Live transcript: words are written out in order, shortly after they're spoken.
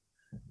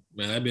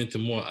Man, I've been to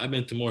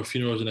more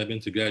funerals than I've been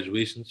to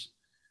graduations.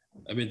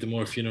 I've been to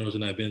more funerals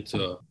than I've been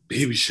to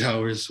baby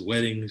showers,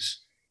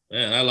 weddings.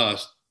 Man,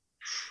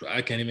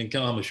 I can't even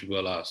count how much people I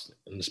lost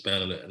in the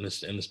span of in the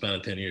span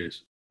of 10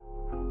 years.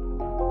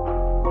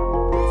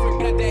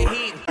 Forgot that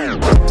heat.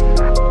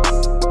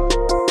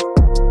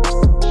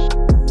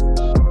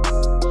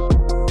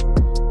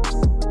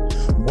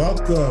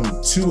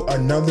 Welcome to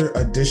another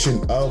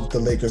edition of the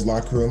Lakers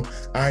Locker Room.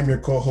 I'm your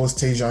co-host,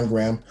 Tajon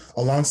Graham.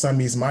 Alongside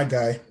me is my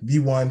guy, the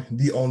one,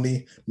 the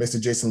only,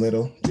 Mr. Jason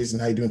Little. Jason,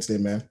 how you doing today,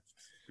 man?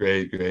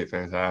 Great,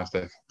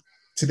 fantastic.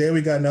 Today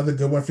we got another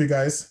good one for you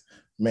guys.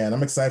 Man,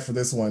 I'm excited for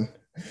this one.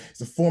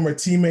 It's a former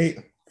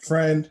teammate,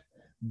 friend,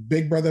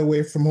 big brother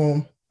away from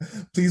home.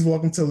 Please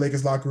welcome to the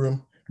Lakers Locker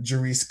Room,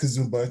 Girece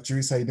Kazumba.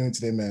 Girece, how you doing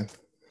today, man?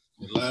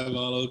 Live on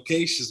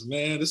locations,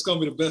 man. This is gonna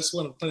be the best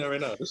one I'm playing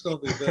right now. This is gonna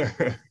be the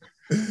best.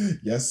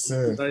 Yes,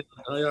 sir.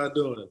 How y'all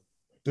doing?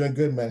 Doing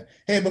good, man.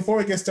 Hey, before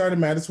we get started,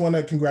 man, I just want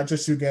to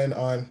congratulate you again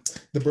on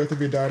the birth of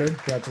your daughter.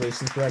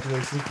 Congratulations,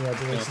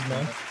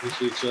 man.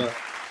 Appreciate y'all.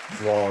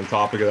 Well, on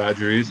topic of that,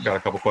 Girece, got a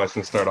couple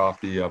questions to start off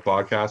the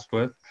podcast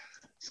with.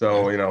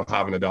 So,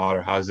 having a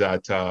daughter, how's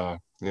that?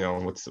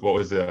 What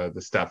was the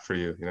step for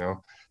you?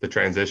 The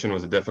transition,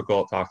 was it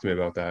difficult? Talk to me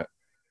about that.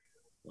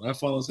 When I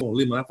found out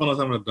I was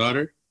having a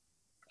daughter,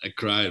 I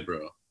cried,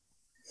 bro.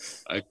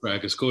 I cried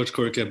because Coach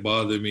Corey kept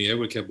bothering me.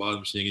 Everyone kept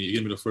bothering me, saying, "You're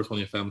gonna be the first one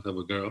in your family to have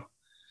a girl."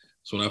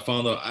 So when I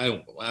found out,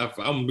 I'm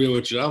gonna be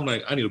with you. I'm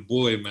like, I need a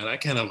boy, man. I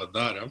can't have a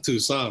daughter. I'm too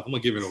soft. I'm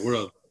gonna give it a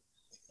whirl.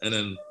 And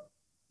then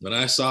when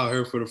I saw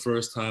her for the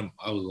first time,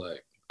 I was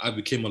like, I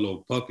became a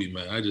little puppy,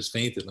 man. I just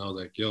fainted, and I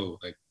was like, yo,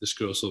 like this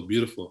girl's so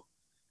beautiful.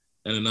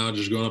 And then now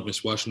just growing up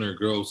and watching her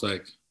grow, it's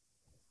like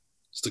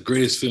it's the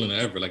greatest feeling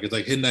ever. Like it's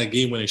like hitting that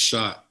game-winning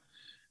shot,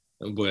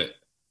 but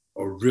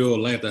a real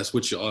life that's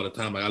with you all the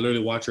time. Like I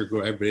literally watch her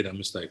grow every day, and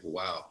I'm just like,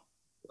 wow,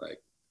 like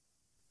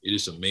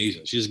it's just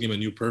amazing. She just gave me a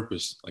new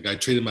purpose. Like I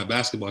traded my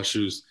basketball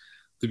shoes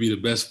to be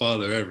the best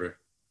father ever.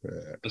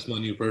 Yeah. That's my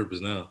new purpose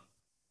now.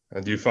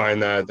 And do you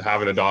find that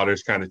having a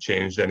daughter's kind of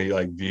changed any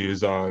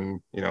views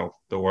on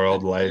the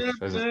world, life? Yeah,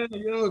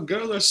 man.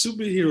 Girls are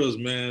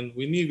superheroes, man.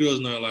 We need girls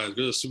in our lives.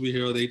 Girls are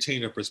superheroes. They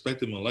change our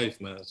perspective on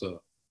life, man.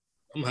 So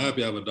I'm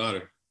happy I have a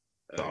daughter.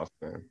 That's awesome,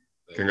 man.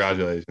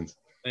 Congratulations.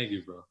 Thank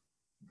you, bro.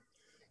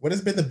 What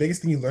has been the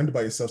biggest thing you learned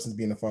about yourself since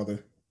being a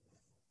father?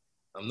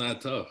 I'm not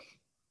tough.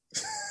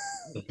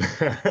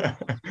 Man,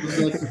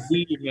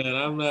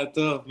 I'm not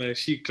tough, man.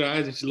 She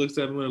cries and she looks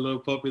at me with a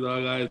little puppy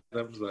dog eyes.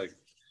 I'm just like,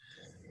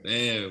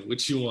 damn,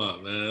 what you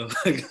want, man?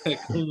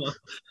 Like, come on,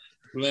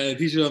 man.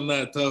 Teach you I'm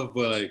not tough,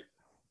 but like,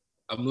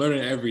 I'm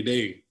learning every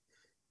day.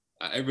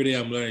 Every day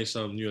I'm learning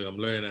something new. I'm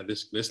learning that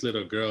this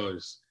little girl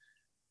is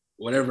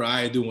whatever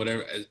I do,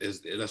 whatever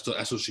that's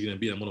what she's gonna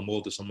be. I'm gonna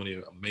mold to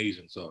somebody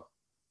amazing. So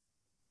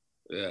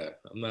yeah,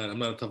 I'm not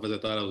as tough as I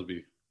thought I would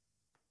be.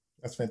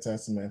 That's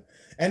fantastic, man.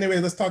 Anyway,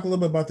 let's talk a little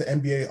bit about the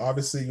NBA.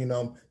 Obviously,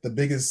 the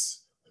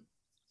biggest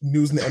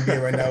news in the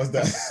NBA right now is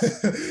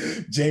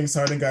that James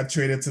Harden got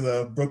traded to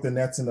the Brooklyn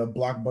Nets in a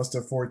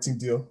blockbuster 14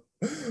 deal.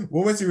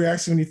 What was your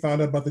reaction when you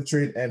found out about the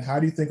trade, and how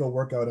do you think it'll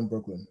work out in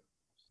Brooklyn?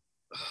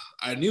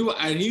 I knew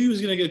he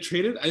was gonna get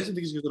traded. I didn't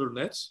think he was gonna go to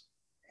the Nets.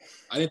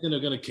 I didn't think they're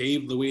gonna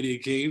cave the way they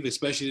caved,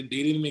 especially they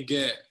didn't even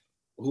get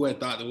who I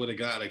thought they would have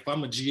got. Like if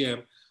I'm a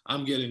GM,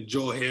 I'm getting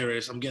Joe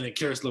Harris, I'm getting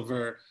Karis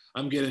LeVert,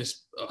 I'm getting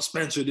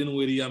Spencer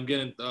Dinwiddie, I'm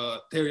getting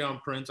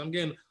Taurean Prince, I'm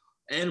getting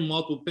and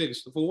multiple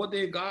picks. For what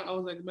they got, I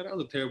was like, man, that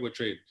was a terrible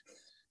trade.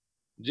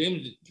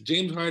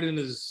 James Harden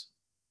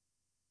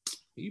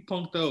he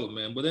punked out,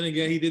 man. But then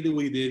again, he did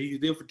what he did. He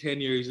did for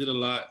 10 years. He did a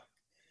lot.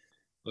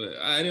 But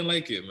I didn't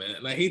like it, man.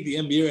 And I hate the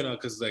NBA right now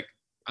because, like,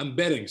 I'm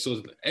betting.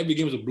 So every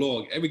game is a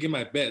blowout. Every game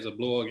I bet is a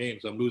blowout game.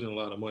 So I'm losing a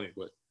lot of money.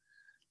 But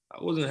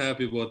I wasn't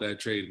happy about that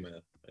trade,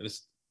 man. And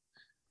it's,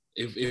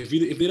 if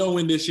they don't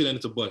win this year, then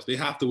it's a bust. They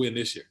have to win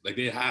this year. Like,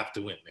 they have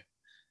to win, man.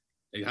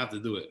 They have to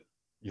do it.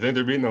 You think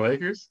they're beating the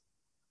Lakers?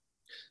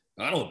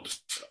 I don't.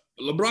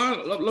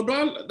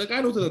 LeBron, the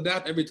guy knows how to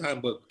adapt every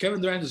time, but Kevin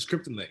Durant is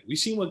kryptonite. We've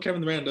seen what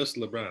Kevin Durant does to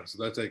LeBron.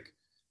 So that's like,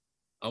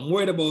 I'm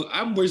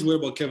just worried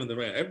about Kevin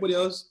Durant. Everybody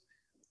else,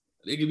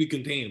 they can be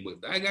contained.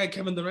 But that guy,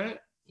 Kevin Durant,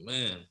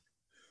 man.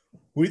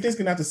 Who do you think is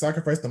going to have to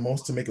sacrifice the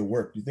most to make it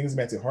work? Do you think it's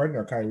going to be Harden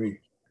or Kyrie?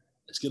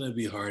 It's going to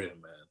be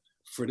Harden, man.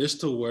 For this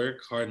to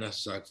work, Harden has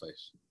to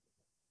sacrifice.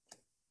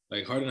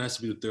 Like, Harden has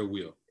to be the third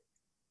wheel.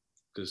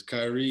 Because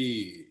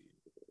Kyrie's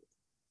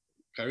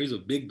a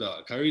big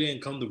dog. Kyrie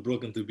didn't come to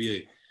Brooklyn to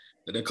be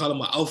they call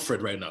him an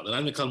Alfred right now. They're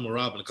not even calling him a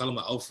Robin. They call him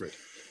an Alfred.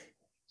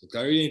 So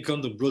Kyrie didn't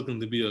come to Brooklyn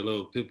to be a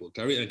little pitbull.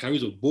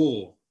 Kyrie's a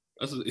bull.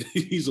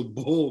 He's a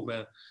bull,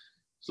 man.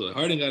 So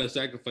Harden got to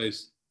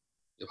sacrifice.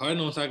 If Harden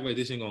don't sacrifice,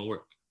 this ain't going to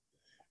work.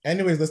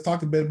 Anyways, let's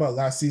talk a bit about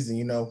last season.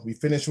 We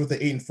finished with the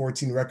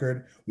 8-14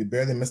 record. We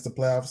barely missed the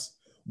playoffs.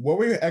 What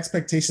were your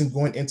expectations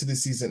going into the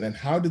season, and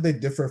how did they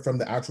differ from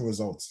the actual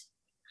results?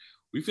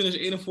 We finished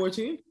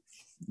 8-14?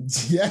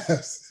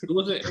 Yes. It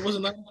was a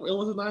 9. It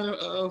was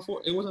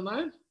a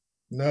 9?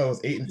 No, it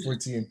was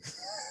 8-14.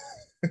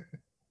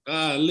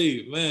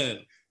 Golly, man.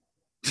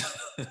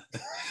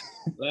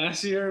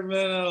 Last year,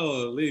 man,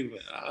 oh, leave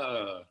it.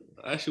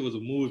 That shit was a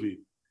movie.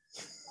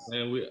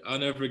 Man, I'll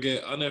never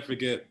forget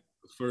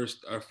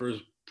our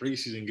first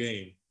preseason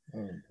game.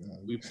 Oh, God.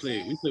 We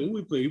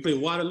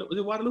played Waterloo. Was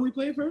it Waterloo we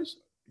played first?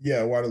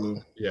 Yeah, Waterloo.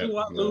 Yeah.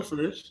 Waterloo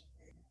first.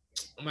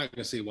 I'm not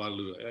gonna say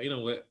Waterloo. You know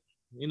what?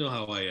 You know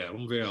how I am.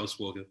 I'm very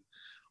outspoken.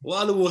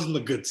 Waterloo wasn't a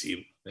good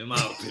team, in my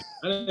opinion.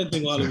 I didn't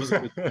think Waterloo was a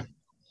good team.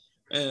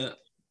 And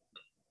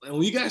when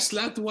we got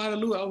slapped to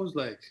Waterloo, I was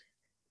like,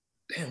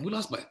 damn, we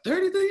lost by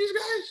 30 to these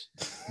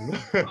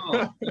guys?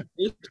 Oh,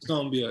 it's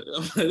gonna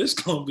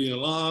be a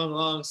long,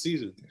 long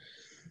season.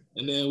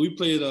 And then we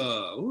played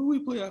who did we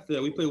play after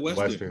that? We played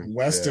Western.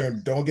 Western.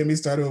 Yeah. Don't get me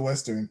started with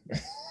Western.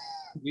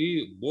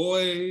 We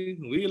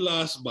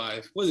lost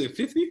by, was it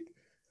 50?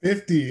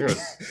 50.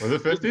 Was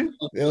it 50?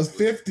 It was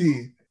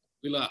 50.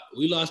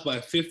 We lost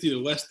by 50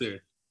 to Western.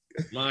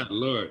 My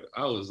Lord.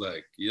 I was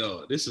like,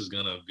 yo, this is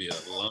gonna be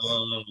a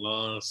long,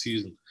 long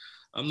season.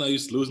 I'm not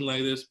used to losing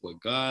like this, but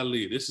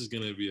golly, this is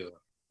gonna be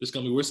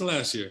worse than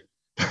last year.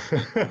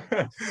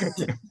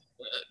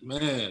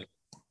 Man,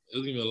 it's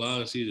gonna be a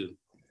long season.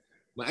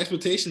 My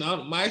expectation,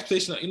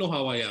 you know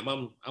how I am.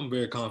 I'm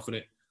very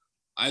confident.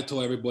 I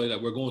told everybody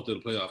that we're going to the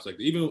playoffs. Like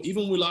even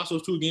when we lost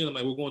those 2 games, I'm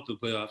like, we're going to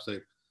the playoffs.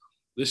 Like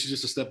this is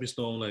just a stepping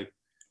stone. Like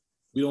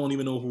we don't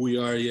even know who we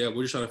are yet.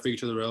 We're just trying to figure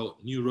each other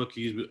out. New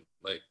rookies,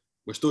 like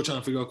we're still trying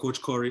to figure out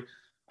Coach Corey.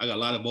 I got a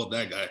lot about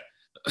that guy.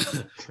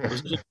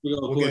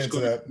 We'll get into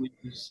that.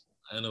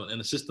 And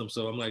the system.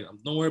 So I'm like,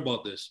 don't worry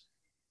about this.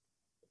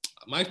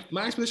 My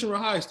expectations were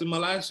high. Still, my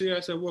last year, I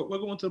said we're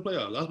going to the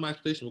playoffs. That's my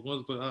expectation. We're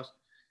going to the playoffs.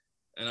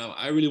 And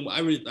I really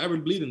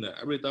believe in that.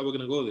 I really thought we were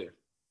gonna go there.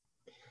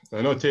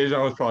 I know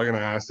Tejan was probably gonna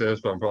ask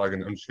this, but I'm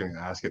just gonna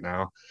ask it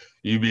now.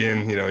 You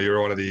being, you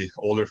were one of the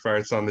older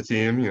farts on the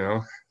team,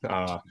 and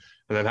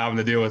then having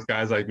to deal with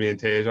guys like me and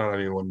Tejan. I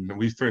mean, when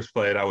we first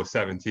played, I was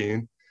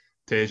 17.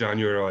 Tejan,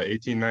 you were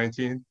 18,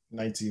 19?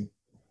 19.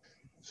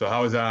 So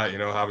how was that,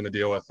 having to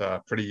deal with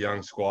a pretty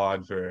young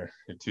squad for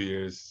 2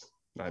 years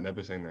at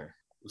Nipissing there?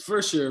 The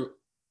first year,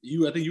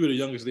 I think you were the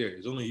youngest there.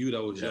 It's only you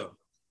that was young.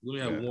 We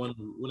only had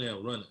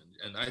one run.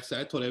 And I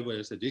told everybody,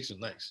 I said,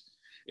 Jason's nice.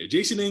 If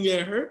Jason didn't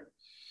get hurt,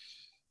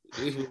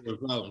 Jason was a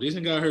problem.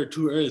 Jason got hurt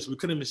too early, so we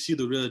couldn't even see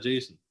the real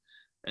Jason.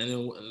 And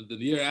then the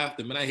year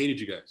after, man, I hated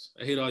you guys.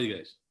 I hate all you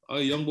guys. All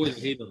the young boys, I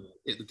hate them.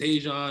 The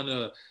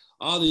Tejan,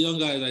 all the young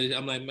guys,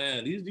 I'm like,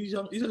 man, these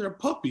are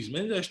puppies,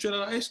 man. These are straight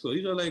out of high school.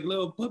 These are like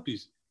little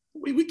puppies.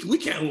 We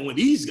can't win with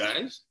these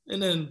guys.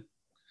 And then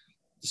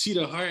to see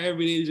the heart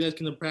every day, these guys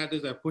come to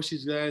practice. I push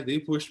these guys. They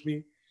push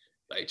me.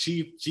 Like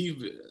Chief,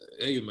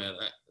 hey man,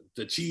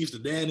 the Chiefs, the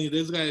Danny,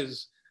 those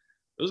guys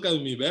would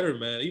be better,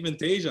 man. Even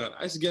Tejan,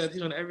 I used to get at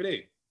Tejan every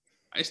day.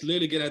 I used to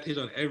literally get at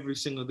Tejan every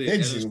single day.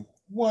 Did you?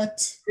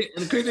 What?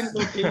 And the crazy thing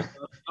about Tejan,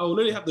 I would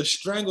literally have to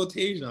strangle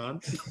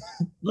Tejan.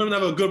 We don't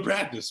have a good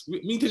practice. Me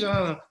and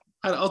Tejan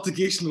had an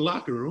altercation in the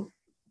locker room.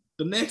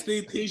 The next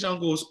day, Tejan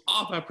goes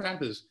off at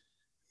practice.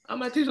 I'm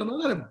like, Tejan,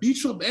 I gotta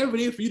beat you up every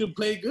day for you to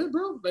play good,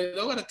 bro. Like, I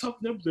gotta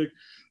toughen up. Like,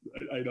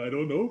 I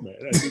don't know, man.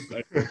 I'm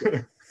like,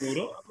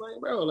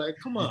 bro, like,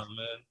 come on,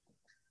 man.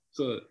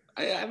 So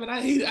I mean, I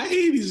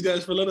hate these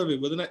guys for a little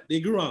bit, but then they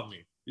grew on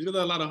me. You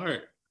got a lot of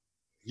heart.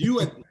 You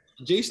and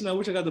Jason, I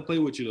wish I got to play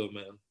with you though,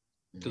 man,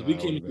 because we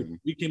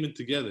came in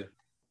together.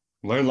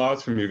 Learned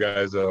lots from you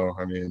guys, though.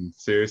 I mean,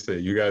 seriously,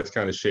 you guys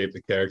kind of shaped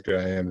the character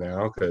I am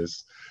now.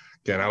 Because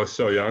again, I was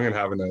so young and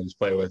having to just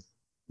play with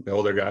the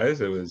older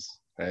guys, it was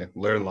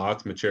learned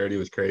lots. Maturity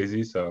was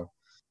crazy, so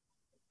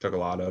took a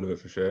lot out of it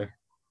for sure.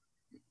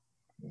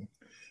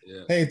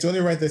 Yeah. Hey, Tony,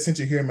 right there, since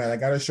you're here, man, I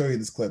gotta show you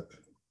this clip.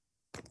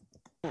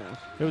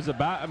 It was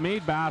a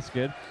made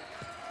basket.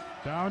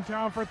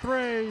 Downtown for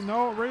 3.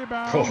 No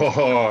rebound.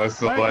 Oh, it's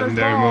a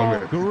legendary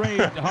moment. Great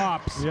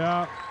hops.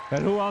 Yeah.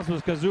 And who else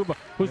was Kazumba?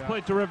 Who's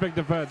played terrific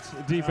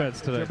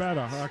defense today?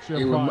 Better.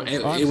 Actually, when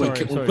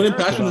putting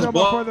passion in his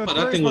ball,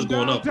 that thing was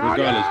going up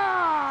regardless.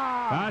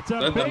 That's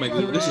a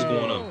big this is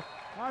going up.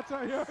 That's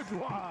a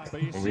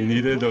huge one. We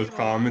needed those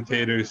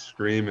commentators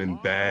screaming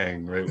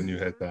bang right when you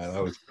hit that.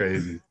 That was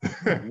crazy.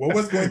 What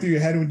was going through your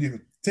head when you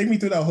take me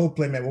through that whole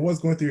play, man? What was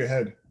going through your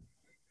head?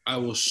 I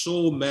was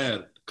so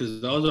mad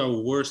because that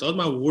was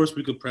my worst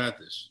week of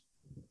practice.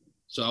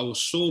 So I was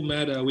so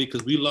mad that week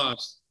because we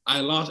lost. I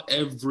lost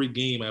every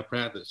game at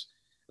practice.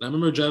 And I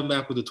remember driving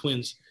back with the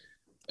twins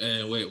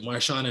and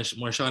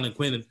Marshawn and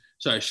Quinn.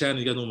 Shannon,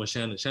 you guys know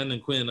Shannon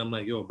and Quinn. I'm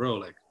like, yo, bro,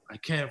 like I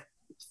can't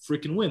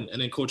freaking win.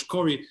 And then Coach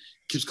Corey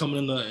keeps coming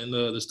in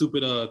the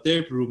stupid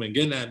therapy room and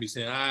getting at me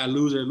saying,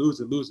 loser.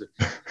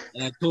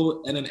 And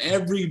then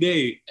every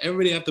day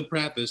after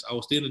practice, I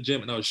would stay in the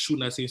gym and I was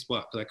shooting that same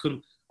spot because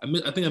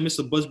I think I missed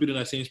a buzz beat in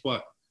that same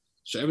spot.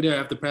 So every day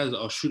after practice,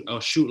 I'll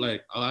shoot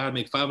like I'll have to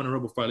make 5 in a row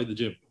before I leave the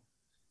gym.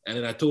 And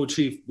then I told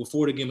Chief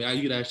before the game,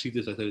 you could ask Chief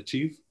this. I said,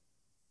 Chief,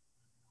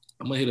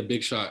 I'm gonna hit a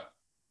big shot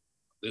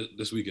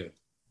this weekend.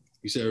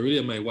 He said, really?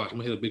 I'm like, watch, I'm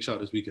gonna hit a big shot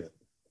this weekend.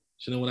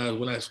 So then when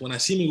I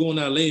see me going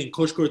that lane,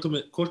 Coach Corey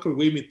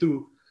waved me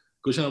through.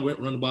 Coach Sean went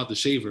run about the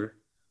shaver.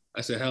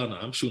 I said, hell no,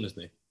 I'm shooting this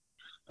thing.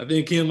 I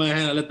think it came in my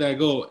hand. I let that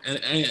go, and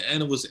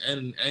it was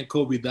and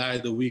Kobe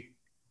died the week.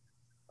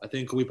 I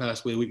think Kobe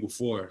passed away the week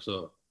before.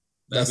 So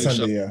that big Sunday,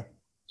 shot, yeah.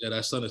 Yeah,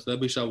 that Sunday. So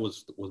that big shot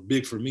was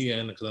big for me,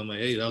 and because I'm like,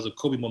 hey, that was a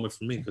Kobe moment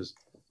for me because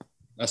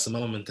that's the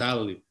mama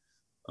mentality.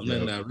 I'm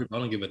letting that rip. I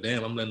don't give a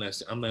damn. I'm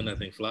letting that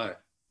thing fly.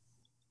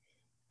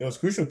 It was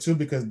crucial too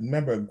because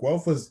remember,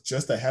 Guelph was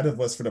just ahead of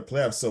us for the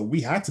playoffs, so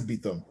we had to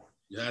beat them.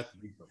 You had to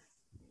beat them.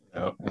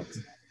 Yep. I'm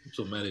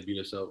so mad at you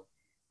yourself.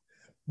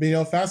 But, you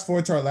know, fast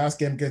forward to our last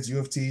game against U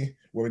of T,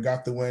 where we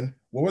got the win.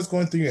 What was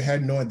going through your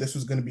head knowing this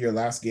was going to be your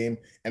last game,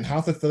 and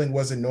how fulfilling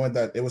was it knowing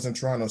that it was in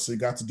Toronto, so you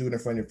got to do it in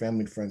front of your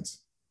family and friends?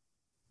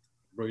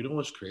 Bro, you know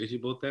what's crazy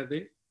about that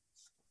day?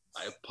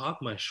 I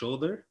popped my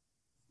shoulder.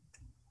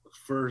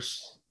 The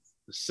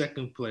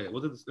second play.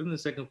 Was it in the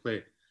second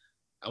play?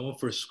 I went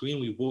for a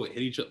screen. We both hit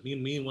each other.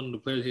 Me and one of the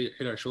players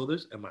hit our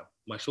shoulders, and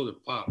my shoulder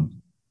popped.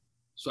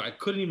 So I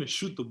couldn't even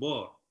shoot the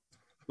ball.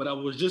 But I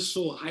was just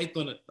so hyped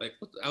on it. Like,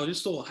 I was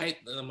just so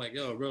hyped. And I'm like,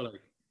 yo, bro,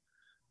 like,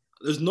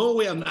 there's no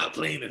way I'm not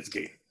playing this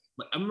game.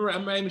 But I remember I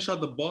might even shot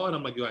the ball, and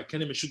I'm like, yo, I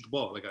can't even shoot the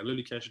ball. Like, I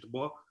literally can't shoot the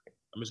ball.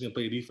 I'm just going to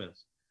play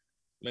defense.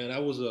 Man,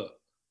 that was an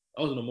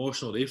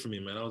emotional day for me,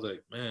 man. I was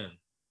like, man,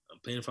 I'm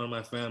playing in front of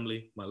my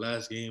family, my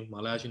last game,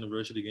 my last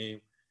university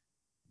game.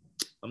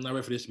 I'm not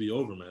ready for this to be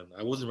over, man.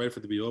 I wasn't ready for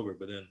it to be over.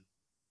 But then in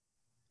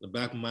the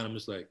back of my mind, I'm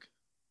just like,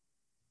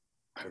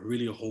 I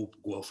really hope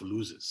Guelph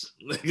loses.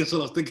 Like, that's what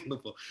I was thinking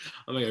about.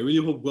 I'm like, I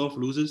really hope Guelph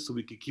loses so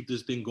we can keep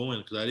this thing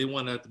going because I didn't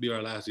want that to be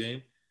our last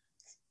game.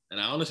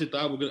 And I honestly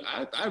thought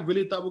I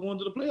really thought we're going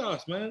to the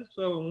playoffs, man.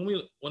 So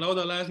when I was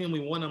our last game, we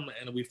won them,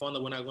 and we found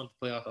out we're not going to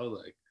the playoffs. I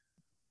was like,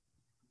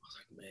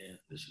 man,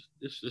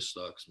 this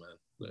sucks, man.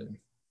 But I'm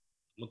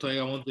gonna tell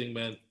you one thing,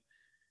 man.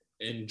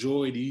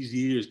 Enjoy these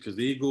years because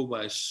they go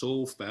by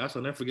so fast.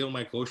 I'll never forget when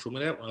my coach told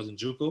me that when I was in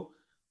JUCO.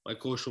 My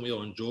coach told me,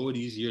 yo, enjoy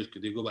these years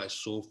because they go by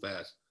so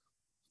fast.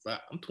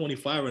 I'm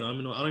 25 right now. I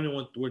don't even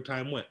know where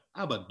time went.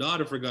 I have a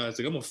daughter, for God's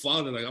sake. I'm a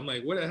father. Like, I'm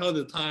like, where the hell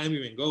did time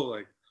even go?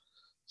 Like,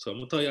 so I'm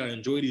gonna tell you, I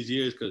enjoy these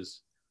years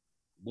because,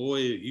 boy,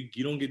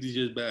 you don't get these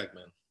years back,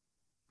 man.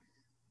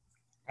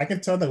 I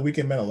can tell that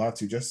weekend meant a lot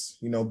to you.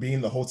 Just, you know, being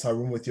in the hotel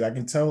room with you. I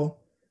can tell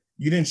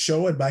you didn't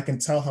show it, but I can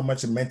tell how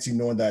much it meant to you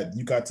knowing that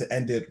you got to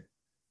end it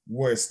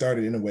where it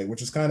started in a way,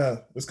 which was kind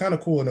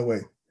of cool in a way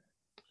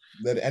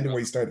that it ended where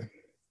you started.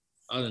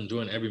 I was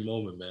enjoying every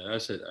moment, man. I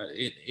said,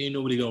 ain't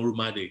nobody gonna ruin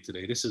my day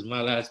today. This is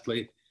my last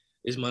play.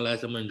 This is my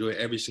last. I'm gonna enjoy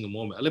every single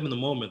moment. I live in the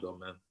moment, though,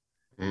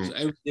 man. So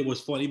everything was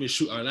fun. Even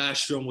our last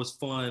show was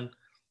fun.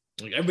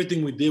 Like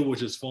everything we did was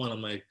just fun.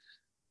 I'm like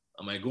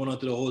going out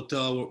to the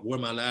hotel where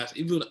my last.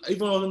 Even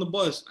when I was in the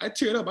bus, I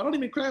teared up. I don't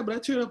even cry, but I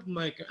teared up. I'm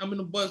like, I'm in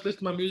the bus,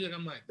 listening to my music.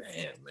 I'm like,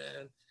 damn,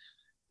 man,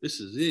 this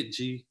is it,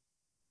 G.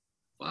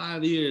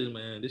 5 years,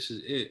 man. This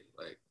is it.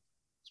 Like,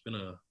 it's been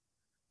a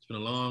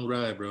long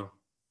ride, bro.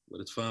 But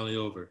it's finally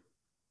over.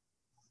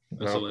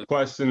 Now,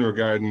 question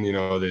regarding, you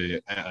know,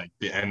 the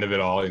end of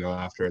it all, you know,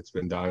 after it's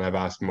been done. I've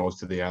asked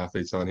most of the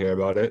athletes on here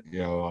about it, you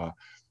know,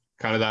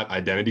 kind of that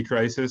identity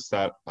crisis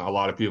that a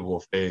lot of people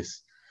will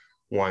face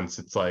once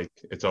it's like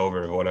it's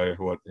over, what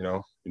you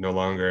know, you're no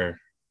longer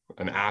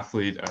an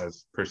athlete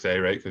as per se,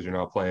 right? Because you're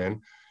not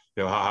playing.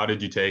 You know, how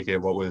did you take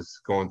it? What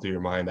was going through your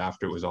mind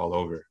after it was all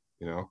over,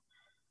 you know?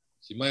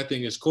 See, my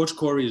thing is Coach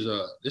Corey's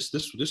this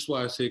is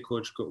why I say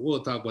Coach Corey.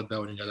 We'll talk about that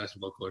when you guys ask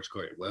about Coach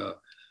Corey. Well,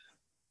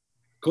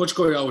 Coach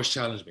Corey always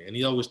challenged me, and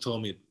he always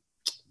told me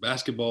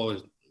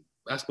basketball's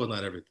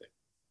not everything.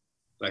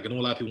 Like, I know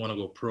a lot of people want to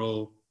go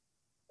pro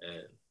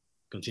and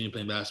continue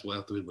playing basketball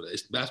afterwards,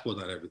 but basketball's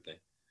not everything.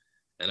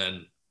 And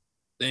then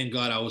thank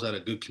God I was at a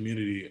good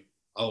community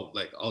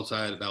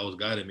outside that was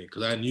guiding me,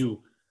 because I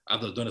knew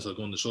after I was done this, I was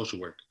going to social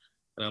work.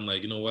 And I'm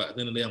like, you know what? At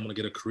the end of the day, I'm going to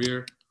get a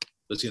career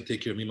that's going to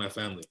take care of me and my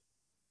family.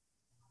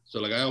 So,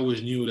 like, I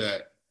always knew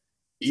that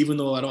even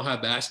though I don't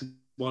have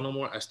basketball no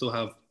more,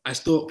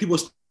 people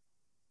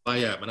I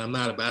am, and I'm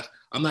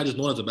not just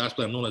known as a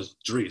basketball player. I'm known as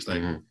Drees.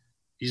 Like,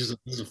 he's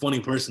a funny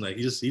person. Like,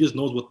 he just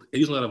knows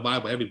how to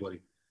vibe with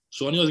everybody.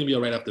 So I knew I was gonna be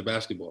all right after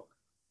basketball.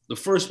 The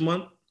first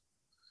month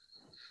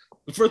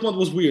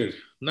was weird.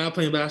 Not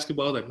playing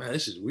basketball, I was like, man,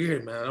 this is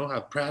weird, man. I don't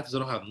have practice. I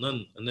don't have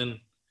none. And then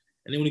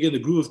when you get in the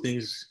groove of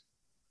things,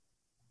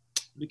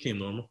 it became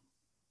normal.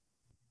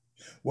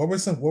 What were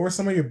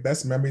some of your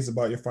best memories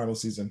about your final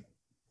season?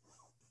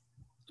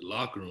 The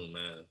locker room,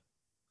 man.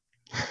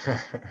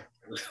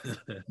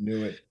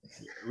 Knew it.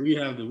 We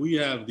have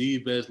the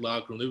best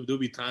locker room. There'll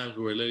be times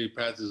where literally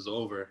practice is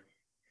over,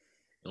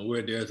 and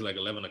we're there till like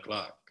 11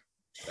 o'clock.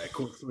 Like,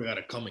 coach, we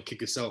gotta come and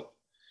kick us out.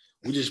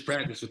 We just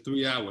practice for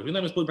 3 hours. We're not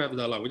even supposed to practice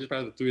that long. We just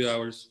practice for 3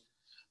 hours.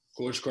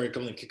 Coach Corey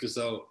comes and kick us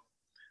out,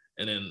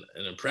 and then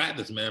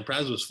practice, man.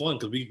 Practice was fun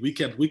because we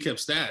kept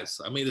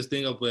stats. I made this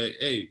thing up like,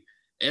 hey,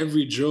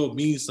 every drill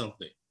means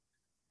something.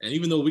 And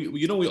even though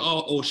we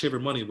all owe Shaver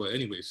money, but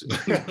anyways.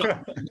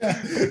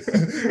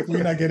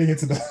 We're not getting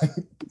into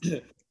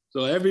that.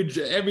 So every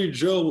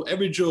drill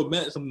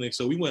meant something.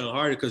 So we went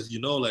hard because,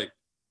 you know, like,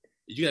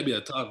 you gotta be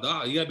a top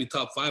dog. You gotta be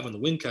top 5 in the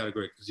win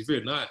category. Because if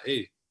you're not,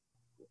 hey,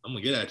 I'm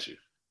gonna get at you.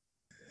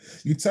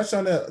 You touched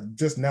on it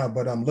just now,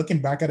 but looking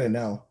back at it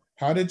now,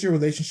 how did your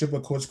relationship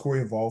with Coach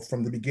Corey evolve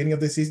from the beginning of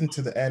the season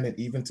to the end and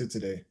even to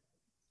today?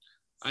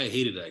 I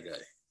hated that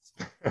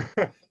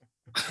guy.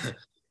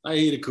 I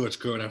hated Coach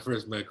Corey when I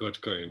first met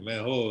Coach Corey.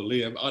 Man,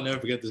 holy, I'll never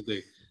forget this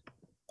day.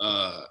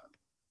 I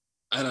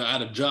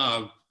had a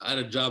job.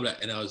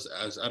 And I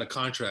was out of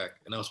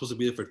contract, and I was supposed to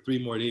be there for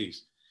 3 more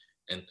days.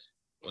 And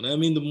when I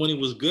mean the money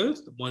was good,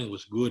 the money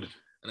was good.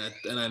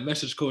 And I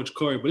messaged Coach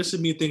Corey, but this is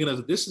me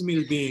thinking this is me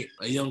as being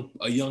a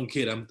young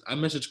kid. I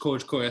messaged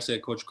Coach Corey. I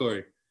said, Coach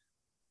Corey,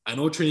 I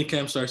know training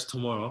camp starts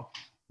tomorrow,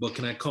 but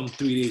can I come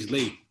 3 days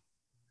late?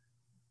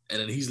 And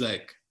then he's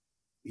like,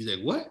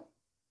 what?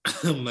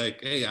 I'm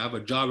like, hey, I have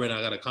a job right now.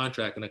 I got a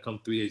contract, and I come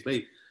 3 days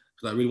late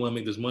because I really want to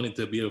make this money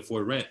to be able to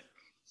afford rent.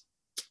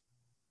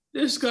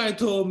 This guy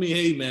told me,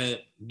 hey, man,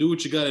 do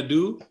what you got to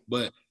do,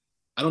 but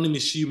I don't even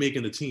see you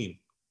making the team.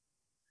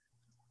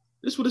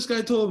 This is what this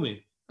guy told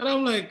me. And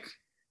I'm like,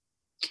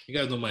 you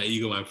guys know my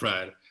ego, my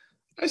pride.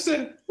 I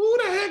said, who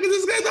the heck is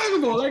this guy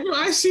talking about? Like,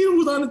 I see who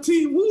was on the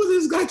team. Who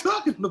is this guy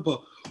talking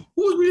about?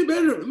 Who's really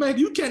better? Man,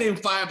 you can't name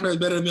 5 players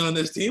better than me on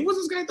this team. What's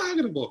this guy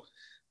talking about?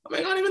 I'm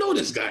like, I don't even know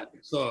this guy.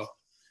 So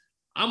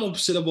I'm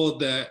upset about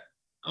that.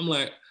 I'm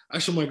like, I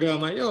show my girl,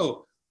 I'm like,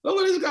 yo, look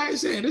what this guy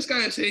is saying. This guy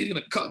is saying he's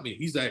going to cut me.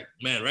 He's like,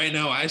 man, right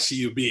now I see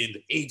you being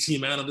the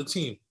 18th man on the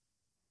team.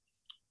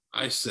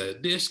 I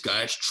said, this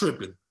guy's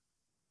tripping.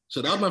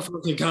 So that was my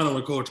first encounter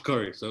with Coach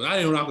Curry. So I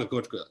didn't rock with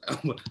Coach Curry.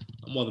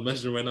 I'm on the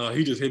messenger right now.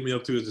 He just hit me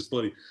up too. It's just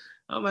funny.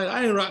 I'm like,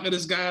 I didn't rock with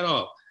this guy at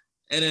all.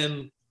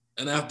 And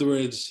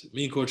afterwards,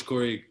 me and Coach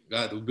Curry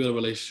got to build a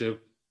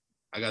relationship.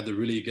 I got to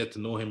really get to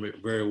know him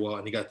very well,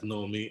 and he got to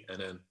know me. And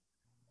then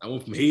I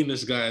went from hating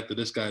this guy to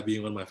this guy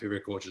being one of my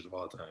favorite coaches of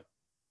all time.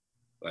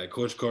 Like,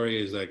 Coach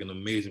Curry is like an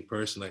amazing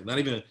person. Like, not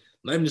even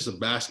just a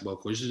basketball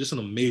coach. He's just an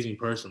amazing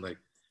person. Like,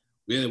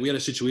 we had a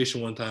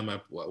situation one time.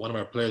 One of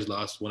our players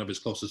lost one of his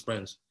closest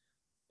friends.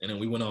 And then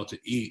we went out to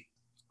eat,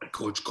 and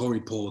Coach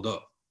Corey pulled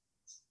up.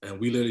 And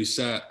we literally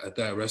sat at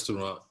that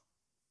restaurant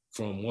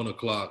from 1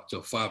 o'clock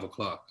till 5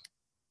 o'clock.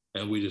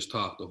 And we just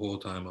talked the whole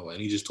time. And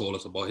he just told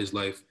us about his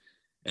life.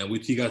 And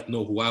he got to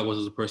know who I was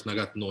as a person. I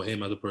got to know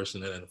him as a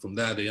person. And then from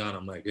that day on,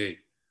 I'm like, hey,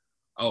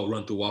 I'll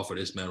run through wall for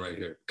this man right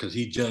here, because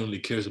he genuinely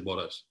cares about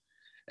us.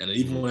 And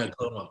even when I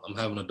told him I'm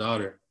having a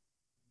daughter,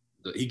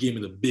 he gave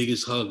me the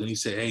biggest hug. And he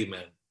said, hey,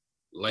 man,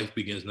 life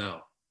begins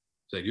now.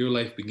 It's like, your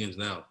life begins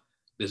now.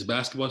 This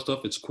basketball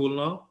stuff, it's cool and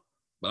all,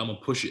 but I'm going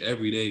to push you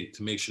every day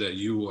to make sure that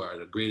you are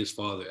the greatest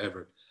father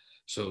ever.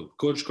 So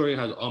Coach Corey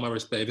has all my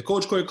respect. If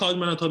Coach Corey calls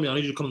me and told me, I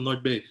need you to come to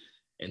North Bay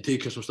and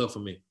take care of some stuff for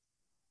me,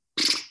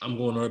 I'm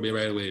going to North Bay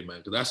right away,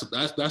 man. Because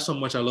that's how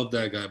much I love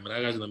that guy, man.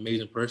 That guy's an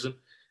amazing person.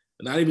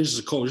 And not even just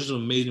a coach, just an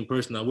amazing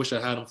person. I wish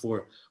I had him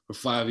for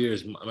 5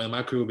 years. Man,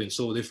 my career would have been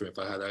so different if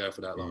I had that guy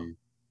for that long.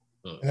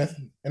 And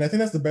I think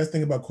that's the best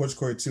thing about Coach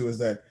Corey, too, is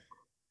that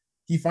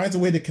he finds a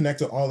way to connect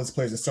with all his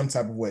players in some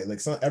type of way. Like,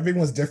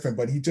 everyone's different,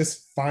 but he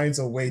just finds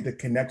a way to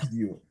connect with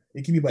you.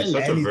 It can be like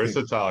such anything. A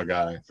versatile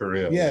guy, for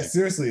real. Yeah,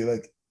 seriously.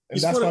 Like, and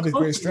that's probably his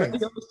great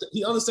strength.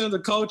 He understands the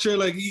culture.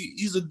 Like,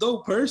 he's a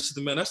dope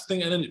person, man. That's the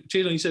thing. And then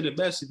Chase, you said it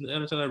best. He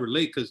understands how to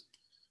relate, because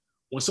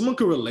when someone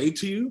can relate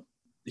to you,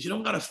 you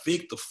don't gotta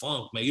fake the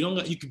funk, man.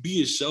 You can be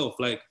yourself.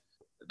 Like,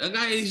 that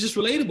guy is just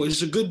relatable. He's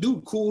just a good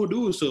dude, cool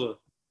dude. So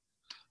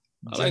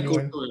I like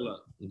Coach Corey a lot.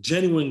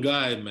 Genuine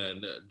guy,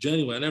 man.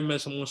 Genuine. I never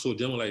met someone so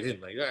genuine like him.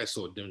 Like, that guy's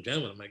so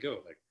genuine. I'm like, yo,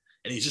 like,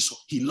 and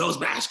he loves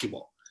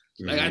basketball.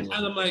 Like,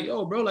 I'm like,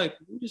 yo, bro, like,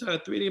 we just had a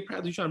 3-day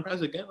practice. You trying to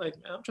practice again? Like,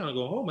 man, I'm trying to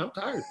go home. I'm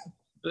tired.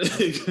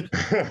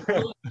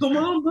 Come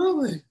on, bro.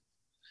 Like,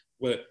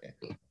 but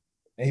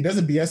and he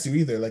doesn't BS you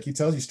either. Like, he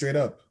tells you straight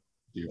up.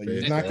 Like,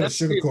 he's not going to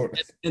sugarcoat.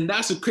 And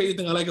that's the crazy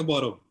thing I like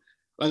about him.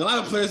 Like, a lot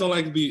of players don't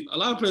like the truth. A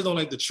lot of players don't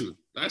like the truth.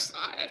 A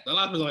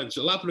lot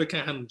of players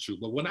can't handle the truth.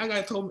 But when that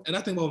guy told me, and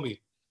I think about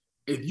me,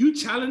 if you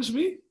challenge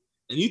me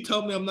and you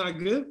tell me I'm not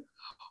good,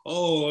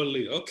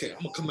 okay,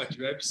 I'm gonna come at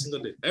you every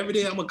single day. Every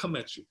day I'm gonna come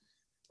at you.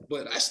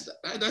 But that's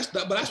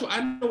what I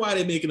know why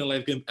they're making a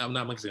life game. I'm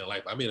not making a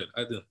life. I mean,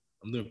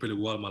 I'm doing pretty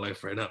well in my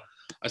life right now.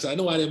 I said I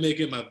know why they're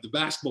making the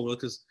basketball,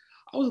 because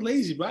I was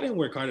lazy, but I didn't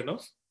work hard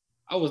enough.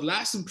 I was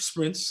last in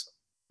sprints.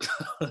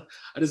 I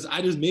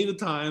just made the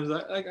times.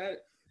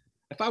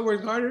 If I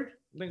worked harder,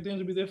 I think things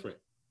would be different.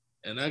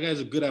 And that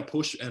guy's good at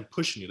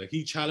pushing you. Like,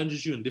 he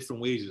challenges you in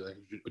different ways, like,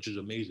 which is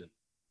amazing.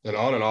 And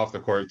on and off the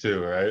court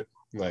too, right?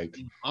 Like,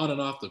 on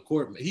and off the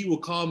court, man. He will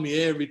call me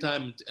every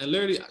time. And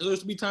literally,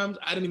 there's be times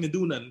I didn't even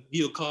do nothing.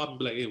 He'll call me and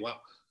be like, hey, wow,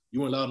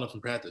 you weren't loud enough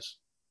in practice.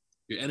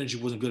 Your energy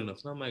wasn't good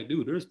enough. And I'm like,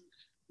 dude, there's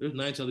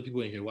 9 other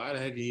people in here. Why the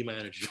heck do you need my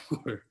energy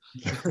for?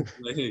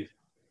 Like, hey,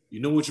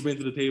 you know what you bring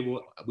to the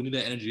table. We need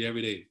that energy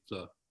every day.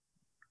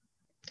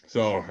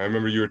 So I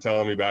remember you were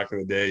telling me back in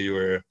the day you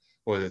were,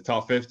 was it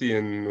top 50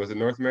 in, was it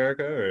North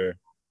America, or?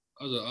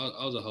 I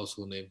was a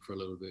household name for a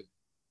little bit.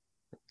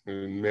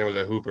 Man was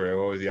a hooper.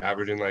 What was he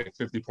averaging, like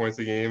 50 points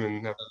a game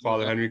and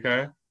Father Henry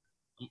Carr?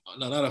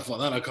 No, not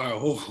a Carr.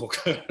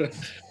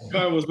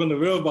 Carr was when the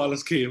real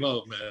ballers came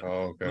out, man.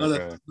 Oh,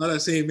 okay. Not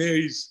at St.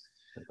 Mary's.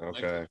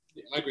 Okay.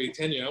 My grade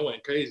 10 year, I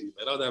went crazy,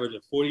 man. I was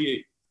averaging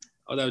 48.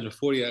 I was averaging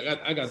 40.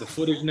 I got the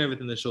footage and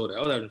everything to show that. I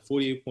was averaging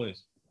 48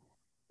 points.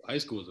 High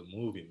school was a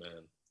movie,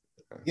 man.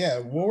 Yeah,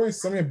 what were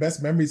some of your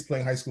best memories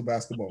playing high school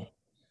basketball?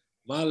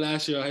 My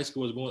last year of high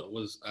school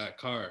was at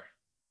Carr.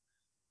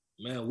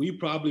 Man, we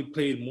probably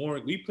played more.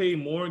 We played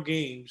more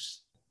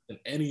games than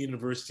any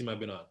university team I've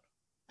been on.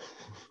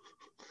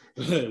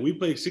 We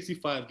played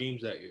 65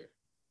 games that year.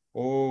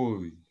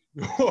 Holy.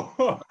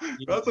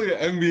 That's like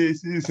an NBA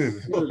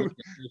season.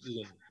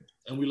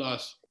 And we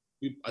lost.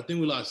 I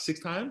think we lost 6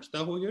 times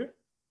that whole year.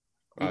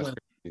 That's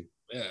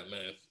Yeah,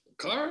 man.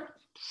 Carr.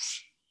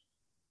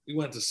 We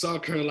went to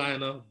South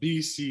Carolina,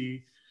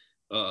 BC.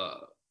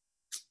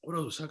 What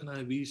else? South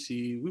Carolina,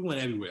 BC. We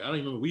went everywhere. I don't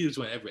even remember. We just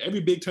went everywhere. Every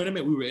big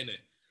tournament, we were in it.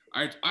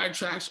 Our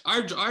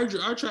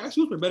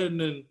tracksuits were better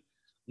than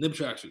Nip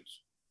tracksuits.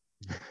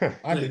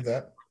 I did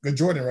that. Good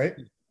Jordan, right?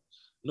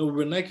 No, we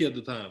were Nike at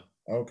the time.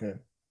 Okay.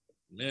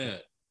 Man,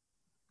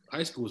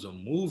 high school was a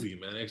movie,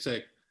 man. It's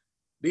like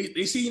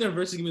they see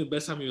university giving the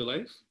best time of your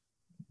life.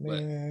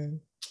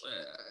 Man. But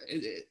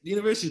the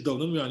university is dope.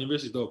 Don't get me wrong,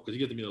 university is dope because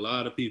you get to meet a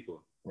lot of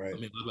people. Right. I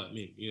mean, not about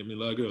me. You know, I mean,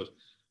 a lot of girls.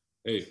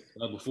 Hey,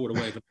 not before the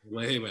wife.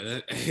 Like, hey,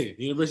 man, hey,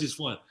 university is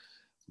fun.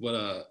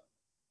 But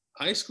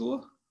high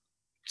school's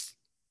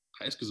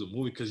a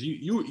movie because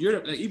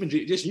you're like, even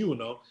just you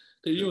know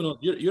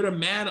you're the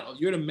man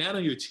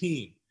on your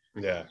team.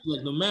 Yeah.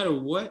 Like no matter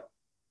what,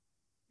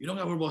 you don't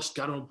got to worry about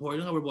scouting report. You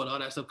don't got to worry about all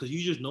that stuff because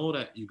you just know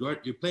that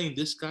you're playing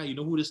this guy. You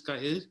know who this guy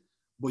is,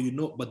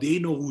 but they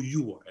know who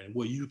you are and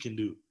what you can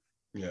do.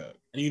 Yeah.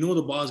 And you know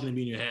the ball's gonna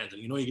be in your hands,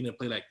 and you know you're gonna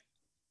play you're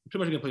pretty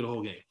much gonna play the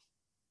whole game.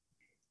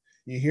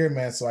 You're here,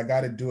 man. So I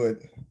got to do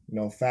it.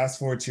 Fast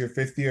forward to your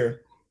 5th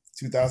year,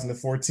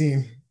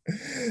 2014.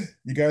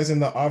 You guys in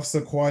the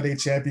Officer Quad A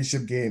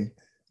championship game.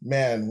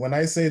 Man, when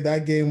I say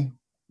that game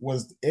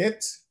was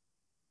it,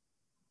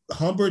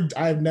 Humber,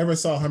 I've never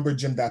saw Humber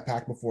gym that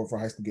packed before for a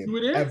high school game. You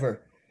were there?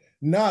 Ever.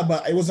 Nah,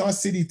 but it was on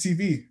City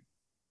TV.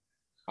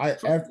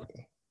 It was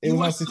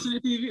on City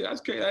TV.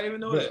 That's crazy. I didn't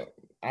even know that.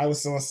 I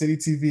was on City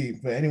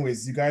TV. But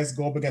anyways, you guys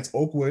go up against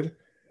Oakwood,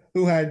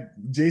 who had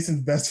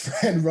Jason's best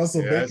friend,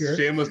 Russell Baker.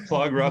 Shameless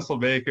plug, Russell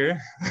Baker.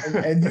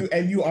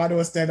 and you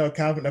Ottawa standout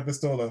Calvin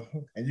Epistola.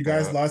 And you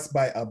guys lost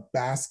by a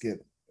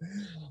basket.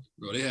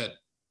 Bro, they had.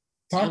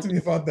 Talk to me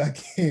about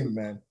that game,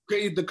 man.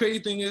 The crazy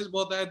thing is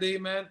about that day,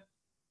 man.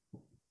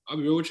 I'll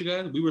be real with you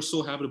guys. We were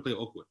so happy to play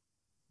Oakwood.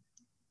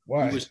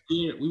 Why?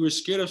 We were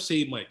scared of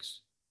Save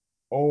Mike's.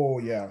 Oh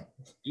yeah.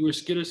 We were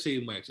scared of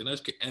Save Mike's, and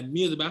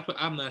me as a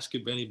basketball, I'm not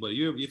scared of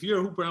anybody. If you're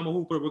a hooper, I'm a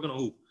hooper. We're gonna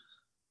hoop.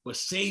 But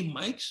Save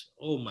Mike's,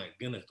 oh my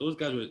goodness, those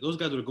guys were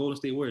the Golden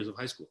State Warriors of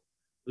high school.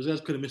 Those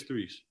guys couldn't miss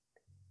threes.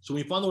 So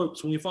when we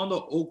found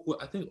out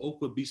Oakwood, I think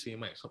Oakwood beat St.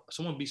 Mike's.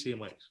 Someone beat St.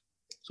 Mike's.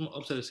 Someone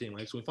upset at St.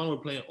 Mike's. So we found out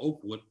we're playing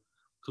Oakwood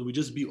because we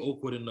just beat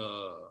Oakwood in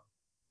the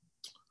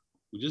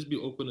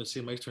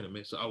St. Mike's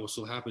tournament. So I was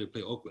so happy to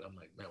play Oakwood. I'm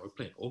like, man, we're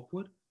playing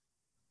Oakwood.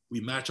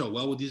 We match up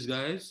well with these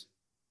guys.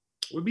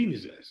 We're beating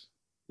these guys.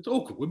 It's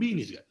Oakwood. We're beating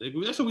these guys.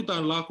 That's what we thought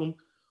in the locker room.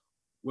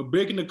 We're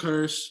breaking the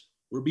curse.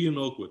 We're beating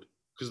Oakwood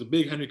because the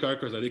big Henry Carr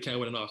curse, they can't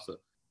win an Officer.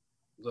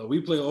 So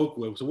we play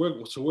Oakwood. So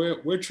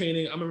we're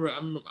training. I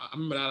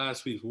remember that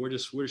last week. We're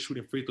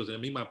shooting free throws,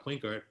 and me and my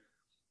point guard,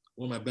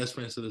 one of my best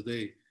friends to this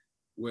day,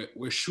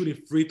 we're shooting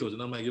free throws,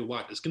 and I'm like, yo,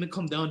 watch, it's gonna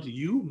come down to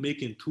you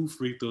making 2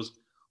 free throws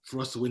for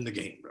us to win the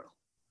game, bro.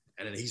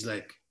 And then he's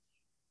like,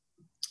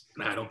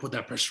 nah, don't put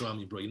that pressure on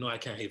me, bro. You know I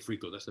can't hit free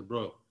throws. I said,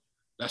 bro,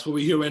 that's what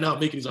we're here right now,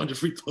 making these 100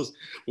 free throws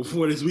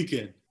before this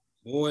weekend.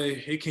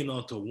 Boy, it came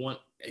down to one.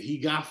 He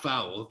got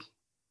fouled.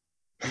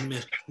 He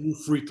missed 2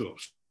 free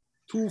throws.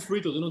 2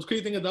 free throws. And the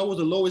crazy thing is that was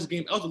the lowest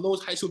game. That was the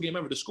lowest high school game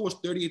ever. The score was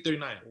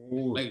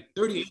 38-39. Like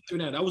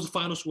 38-39. That was the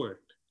final score.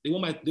 They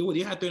had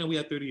 39, we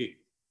had 38.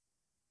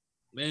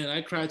 Man,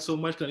 I cried so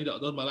much because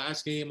that was my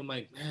last game. I'm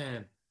like,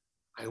 man,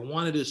 I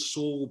wanted it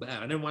so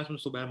bad. I never wanted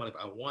something so bad in my life.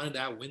 I wanted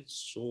that win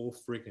so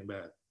freaking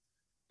bad.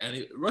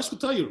 And Russ will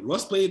tell you,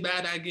 Russ played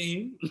bad that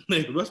game.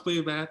 Russ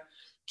played bad.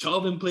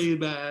 Calvin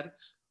played bad.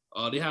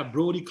 They have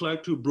Brody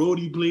Clark too.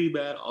 Brody played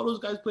bad. All those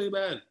guys played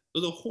bad. It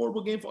was a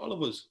horrible game for all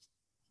of us.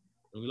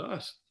 And we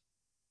lost.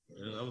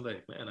 And I was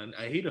like, man,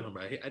 I hated Humber.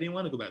 I didn't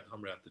want to go back to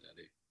Humber after that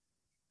day.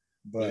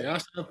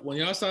 But when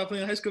y'all started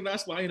playing high school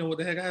basketball, you know what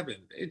the heck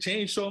happened. It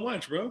changed so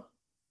much, bro.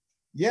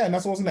 Yeah, and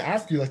that's what I was going to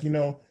ask you. Like,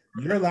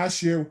 your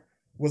last year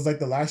was like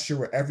the last year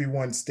where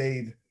everyone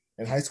stayed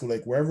in high school.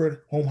 Like,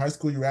 wherever home high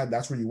school you had,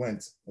 that's where you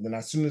went. And then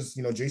as soon as,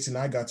 Jason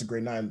and I got to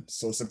grade 9,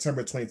 so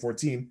September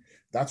 2014,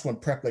 that's when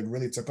prep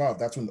really took off.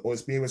 That's when the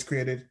OSBA was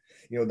created.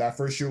 That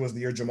first year was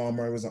the year Jamal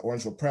Murray was at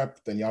Orangeville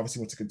Prep. Then you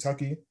obviously went to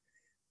Kentucky.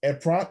 And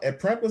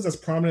prep was as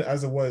prominent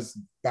as it was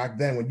back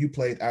then when you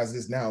played as it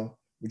is now.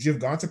 Would you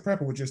have gone to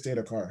prep or would you have stayed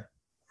at Carr?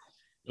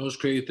 It was a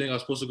crazy thing. I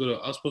was supposed to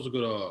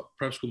go to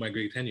prep school my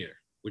grade 10 year,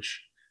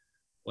 which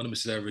one of the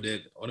mistakes I ever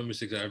did. One of the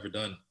mistakes I ever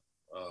done.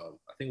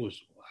 I think it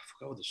was, I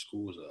forgot what the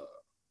school was.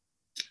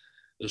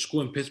 The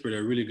school in Pittsburgh,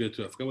 they're really good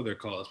too. I forgot what they're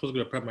called. I was supposed to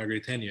go to prep my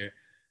grade 10 year,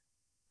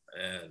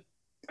 and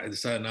I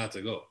decided not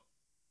to go.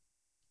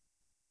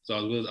 So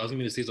I was gonna be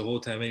in the States the whole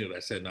time anyway. I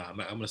said, nah, I'm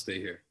gonna stay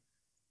here,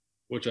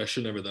 which I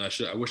should never done.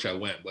 I wish I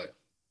went, but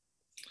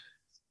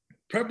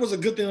prep was a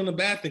good thing and a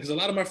bad thing because a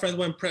lot of my friends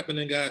went prep and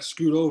then got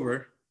screwed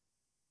over.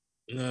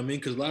 You know what I mean?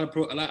 Because a lot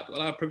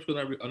of prep schools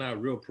are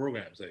not real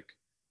programs. Like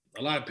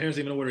a lot of parents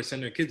don't even know where to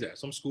send their kids at.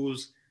 Some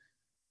schools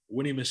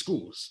weren't even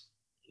schools.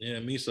 You know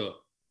what I mean? So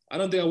I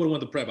don't think I would have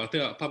went to prep. I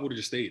think I probably would have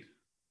just stayed.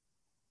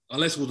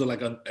 Unless it was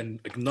like an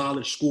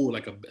acknowledged school,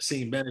 like a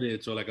St.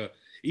 Benedict's or like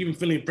even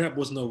Finley Prep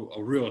wasn't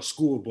a real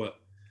school, but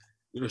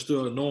we were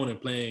still known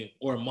and playing,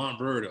 or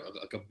Montverde,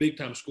 like a big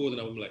time school, then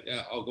I would be like,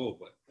 yeah, I'll go.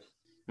 But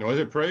Was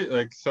it pretty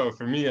like so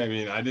for me? I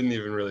mean, I didn't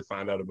even really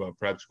find out about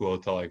prep school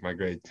until like my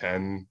grade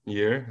 10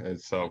 year, and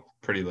so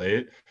pretty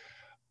late.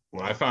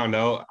 When I found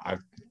out, I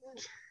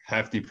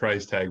hefty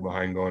price tag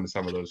behind going to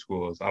some of those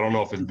schools. I don't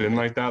know if it's been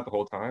like that the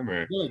whole time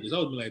or. yeah, it's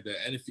always been like that.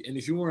 And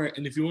if you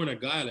weren't a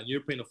guy, then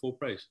you're paying the full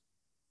price.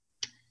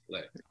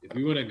 Like if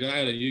you weren't a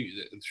guy, then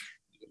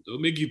they'll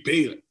make you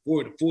pay like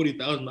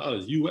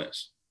 $40,000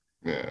 US.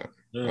 Yeah,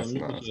 You know what I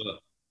mean? nuts.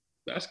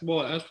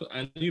 Basketball,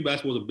 I knew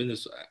basketball was a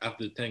business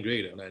after 10th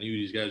grade, and I knew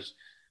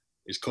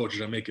these coaches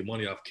are making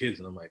money off kids,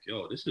 and I'm like,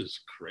 yo, this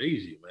is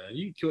crazy, man.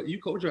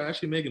 You coaches are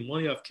actually making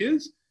money off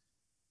kids,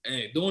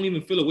 and don't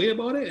even feel a way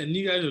about it, and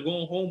you guys are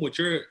going home with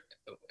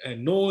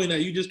and knowing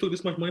that you just took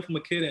this much money from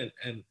a kid,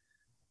 and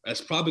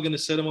that's probably going to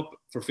set them up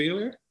for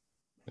failure.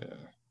 Yeah.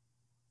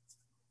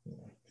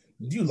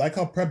 Do you like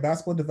how prep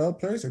basketball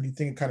developed players, or do you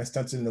think it kind of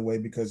stunts it in a way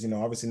because,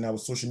 obviously now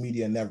with social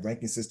media and net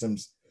ranking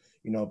systems,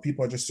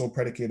 people are just so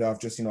predicated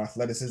off just,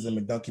 athleticism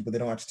and dunking, but they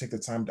don't actually take the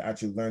time to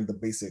actually learn the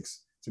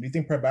basics. So do you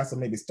think prep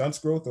basketball maybe stunts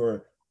growth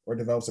or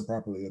develops it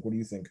properly? Like, what do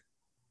you think?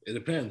 It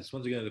depends.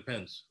 Once again, it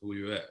depends who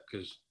you're at,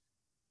 because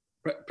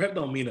prep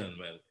don't mean nothing,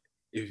 man.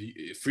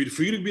 For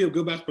you to be a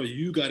good basketball player,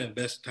 you got to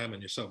invest time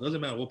in yourself. It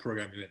doesn't matter what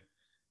program you're in.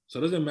 So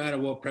it doesn't matter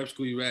what prep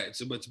school you're at.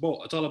 It's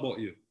all about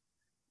you.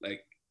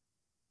 Like,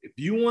 if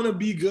you want to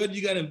be good,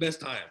 you got to invest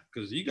time,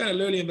 because you got to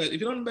literally invest. If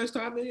you don't invest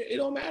time, it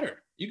don't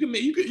matter. You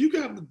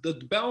can have the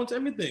balance,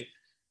 everything.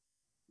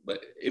 But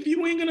if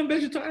you ain't gonna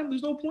invest your time,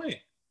 there's no point.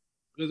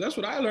 Because that's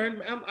what I learned.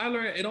 Man. I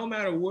learned it don't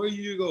matter where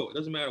you go. It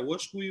doesn't matter what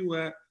school you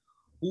at,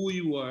 who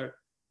you are.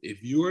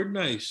 If you're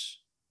nice,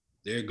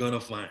 they're gonna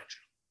find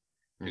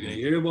you. They're gonna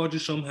hear about you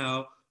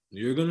somehow.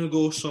 You're gonna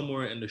go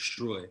somewhere and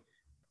destroy.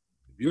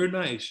 If you're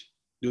nice,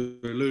 they're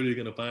literally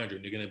gonna find you,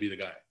 and you're gonna be the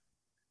guy.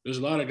 There's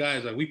a lot of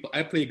guys like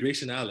I played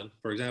Grayson Allen,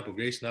 for example.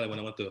 Grayson Allen, when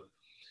I went to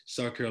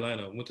South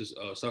Carolina,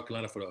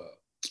 for the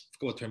I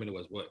forgot what tournament it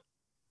was. What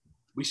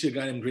we should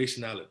have got him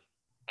Grayson Allen.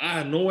 I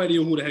had no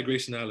idea who the heck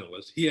Grayson Allen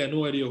was. He had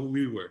no idea who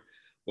we were.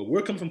 But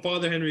we're coming from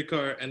Father Henry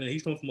Carr, and then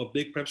he's coming from a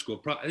big prep school.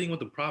 I think he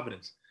went to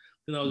Providence.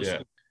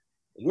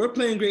 We're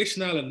playing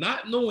Grayson Allen,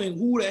 not knowing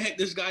who the heck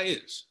this guy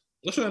is.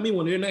 That's what I mean.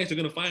 When they're nice, they're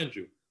gonna find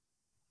you.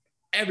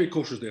 Every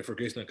coach was there for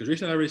Grayson Allen, because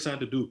Grayson Allen already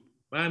signed to Duke.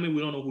 Miami, we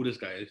don't know who this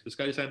guy is. This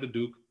guy just signed to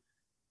Duke.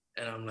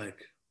 And I'm like,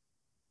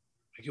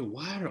 yo,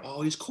 why are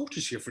all these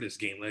coaches here for this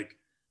game? Like,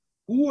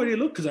 who are they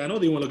looking? Because I know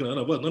they weren't looking at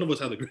none of us. None of us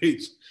had the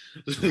grades.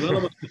 a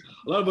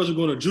lot of us are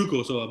going to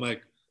JUCO. So I'm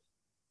like,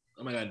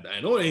 I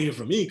know they ain't here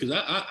for me, because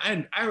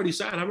I already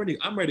signed. I'm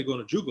ready to go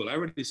to JUCO. I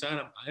already signed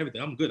up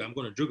everything. I'm good. I'm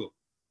going to JUCO.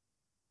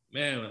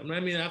 Man, I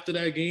mean, after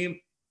that game,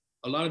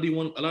 a lot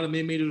of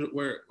mid-majors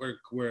were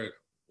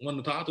one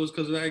of the top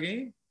because of that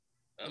game.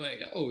 I'm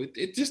like, oh,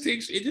 it just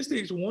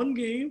takes one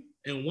game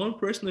and one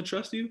person to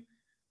trust you,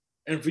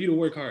 and for you to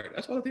work hard.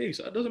 That's all it takes.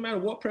 It doesn't matter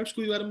what prep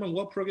school you at,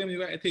 what program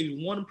you at. It takes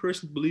one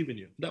person to believe in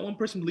you. If that one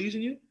person believes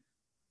in you,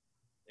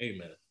 hey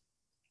man,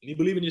 and you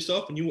believe in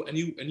yourself and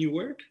you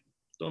work,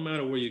 don't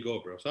matter where you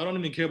go, bro. So I don't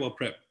even care about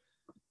prep.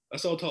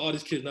 That's all I tell all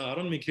these kids now. I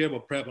don't even care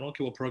about prep. I don't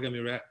care what program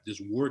you're at.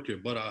 Just work your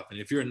butt off. And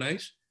if you're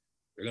nice,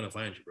 they're gonna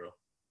find you, bro.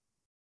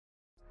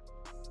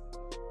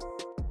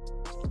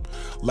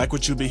 Like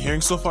what you've been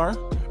hearing so far?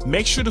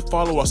 Make sure to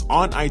follow us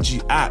on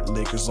IG at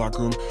Lakers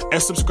Locker Room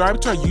and subscribe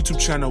to our YouTube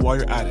channel while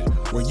you're at it,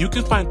 where you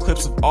can find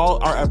clips of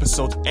all our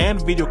episodes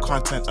and video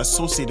content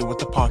associated with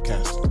the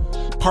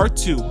podcast. Part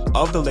 2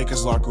 of the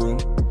Lakers Locker Room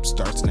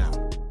starts now.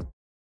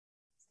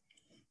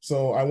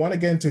 So I want to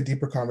get into a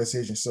deeper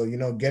conversation. So,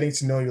 getting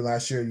to know you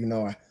last year,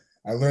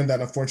 I learned that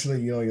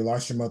unfortunately, you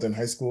lost your mother in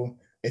high school.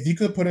 If you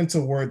could put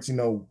into words,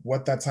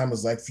 what that time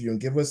was like for you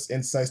and give us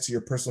insights to your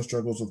personal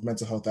struggles with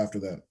mental health after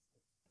that.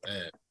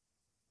 Man,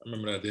 I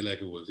remember that day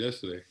like it was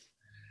yesterday.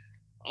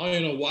 I don't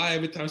even know why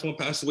every time someone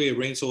passed away, it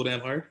rained so damn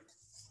hard.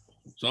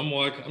 So I'm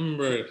walking. I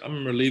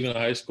remember leaving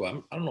high school.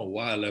 I don't know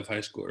why I left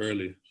high school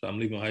early. So I'm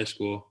leaving high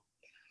school,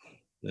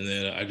 and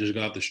then I just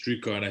got off the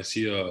streetcar and I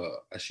see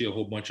a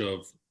whole bunch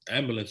of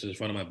ambulances in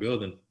front of my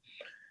building.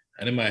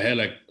 And in my head,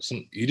 like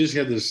you just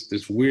get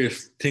this weird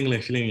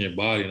tingling feeling in your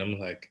body, and I'm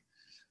like,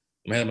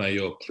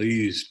 yo,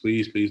 please,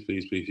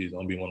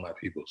 don't be one of my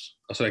peoples.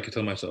 That's what I can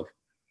tell myself.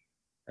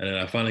 And then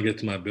I finally get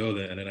to my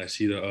building, and then I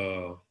see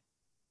the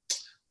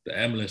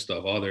ambulance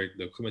stuff, all the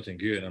equipment and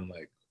gear, and I'm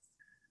like,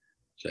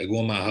 should I go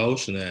in my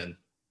house? And then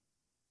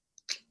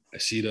I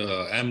see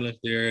the ambulance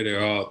there.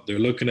 They're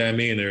looking at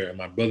me, and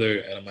my brother,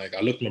 and I'm like,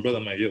 I look at my brother.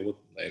 I'm like, yo,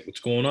 what's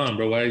going on,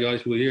 bro? Why are you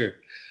guys people here?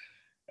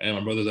 And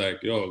my brother's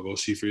like, yo, go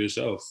see for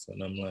yourself.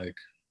 And I'm like,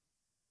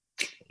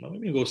 let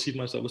me go see for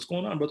myself. What's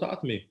going on, bro?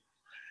 Talk to me.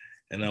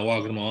 And I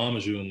walk into my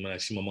mom's room, and I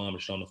see my mom.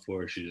 She's on the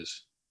floor.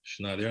 She's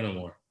not there no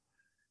more.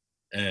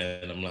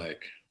 And I'm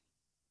like,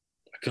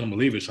 I couldn't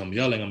believe it. So I'm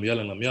yelling,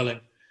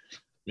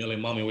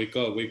 mommy, wake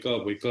up, wake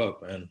up, wake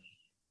up. And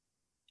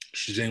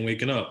she ain't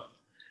waking up.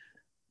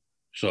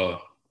 So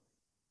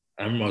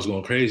I remember I was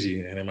going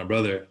crazy. And then my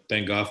brother,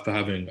 thank God for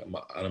having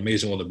an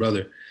amazing older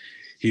brother,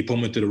 he pulled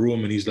me into the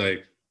room and he's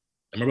like,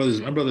 and my brother's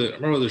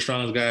the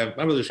strongest guy. My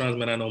brother's the strongest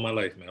man I know in my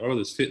life, man.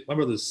 My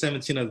brother's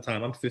 17 at the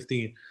time. I'm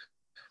 15.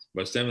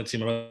 But 17,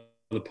 my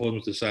brother pulled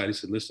me to the side. He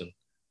said, listen,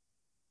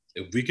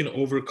 if we can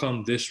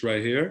overcome this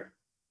right here,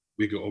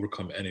 we can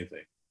overcome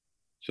anything.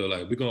 So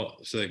like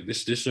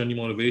this is our new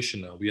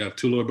motivation now. We have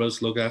 2 little brothers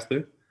to look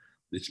after.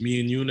 It's me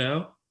and you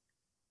now.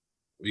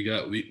 We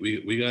got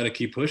to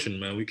keep pushing,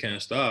 man. We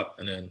can't stop.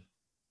 And then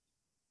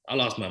I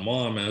lost my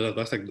mom, man.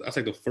 That's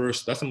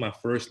my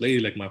first lady,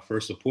 like my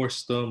first support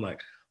system, like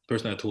the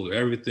person I told her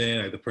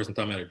everything, like the person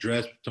taught me how to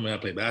dress, taught me how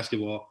to play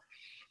basketball.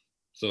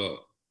 So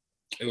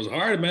it was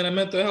hard, man.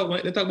 Mental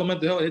health. They talk about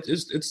mental health.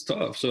 It's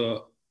tough.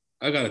 So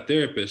I got a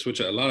therapist, which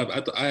I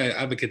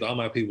advocate to all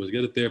my people is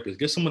get a therapist,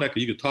 get someone that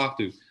you could talk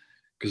to,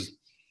 because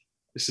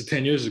this is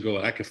 10 years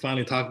ago. I can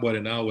finally talk about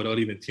it now without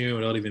even tearing,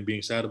 without even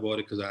being sad about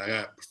it, because I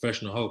got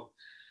professional help.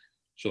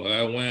 So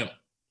I went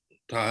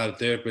to a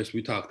therapist.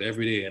 We talked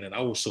every day, and then I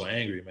was so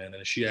angry, man.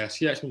 And she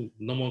asked me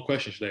no more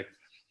questions. She's like,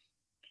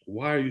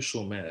 "Why are you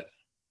so mad?"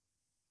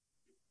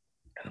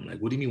 And I'm like,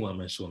 "What do you mean why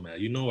am I so mad?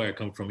 You know where I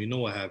come from. You know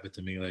what happened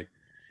to me." Like,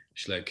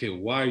 she's like, "Hey,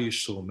 why are you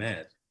so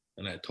mad?"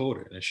 And I told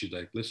her, and she's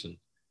like, "Listen,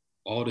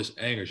 all this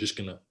anger is just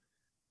gonna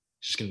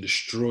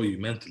destroy you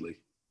mentally.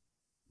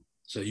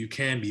 So you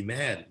can't be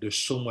mad. There's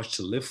so much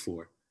to live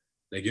for.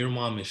 Like your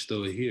mom is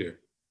still here.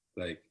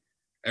 Like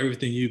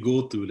everything you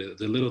go through,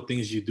 the little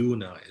things you do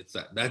now,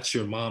 that's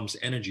your mom's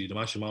energy,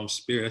 that's your mom's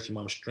spirit, that's your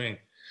mom's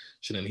strength."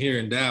 So then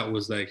hearing that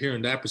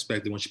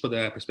perspective, when she put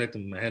that perspective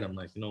in my head, I'm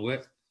like, you know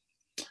what?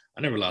 I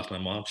never lost my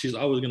mom. She's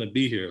always gonna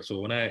be here. So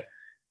when I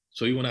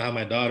have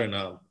my daughter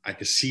now, I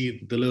can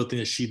see the little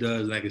things she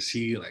does, and I can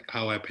see like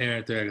how I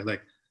parent her,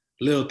 like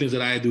little things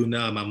that I do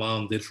now, my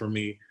mom did for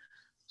me.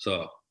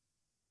 So,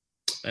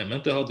 man,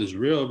 mental health is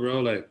real, bro.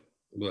 Like,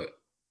 but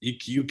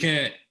you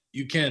can't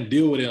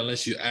deal with it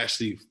unless you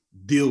actually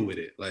deal with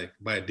it. Like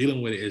by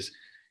dealing with it is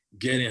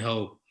getting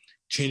help,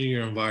 changing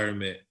your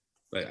environment,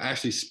 like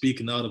actually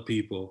speaking out to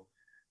people.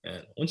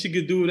 And once you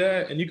can do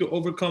that and you can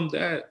overcome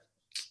that,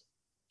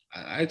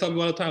 I talk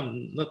about all the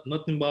time.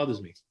 Nothing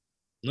bothers me.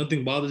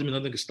 Nothing bothers me.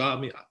 Nothing can stop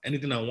me.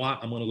 Anything I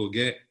want, I'm gonna go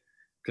get,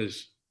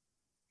 because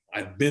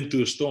I've been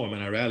through a storm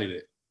and I rallied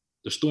it.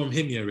 The storm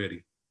hit me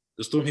already.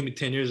 The storm hit me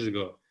 10 years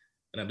ago,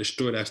 and I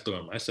destroyed that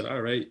storm. I said,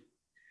 all right,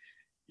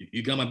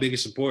 you got my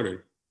biggest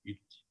supporter.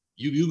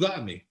 You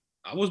got me.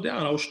 I was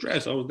down. I was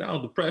stressed. I was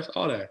down, depressed,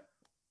 all that.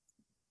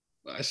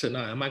 But I said,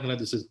 nah, I'm not gonna let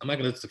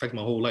this affect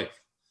my whole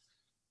life.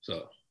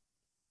 So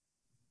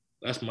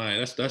that's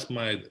my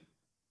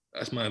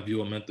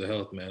view on mental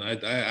health, man. I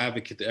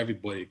advocate to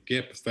everybody,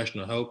 get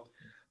professional help,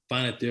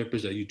 find a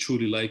therapist that you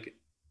truly like,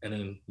 and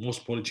then most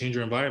importantly, change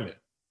your environment.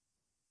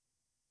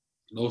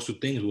 Those 2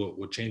 things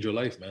will change your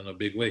life, man, in a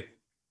big way.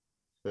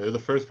 You're the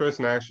first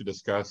person to actually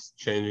discuss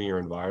changing your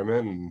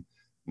environment, and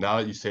now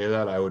that you say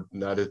that,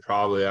 that is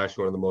probably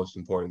actually one of the most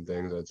important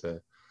things. I'd say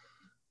a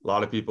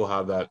lot of people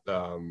have that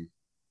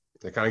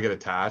they kind of get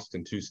attached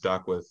and too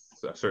stuck with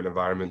a certain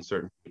environment,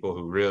 certain people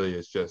who really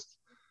is just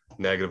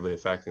negatively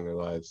affecting their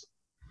lives.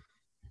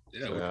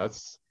 Yeah, so,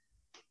 that's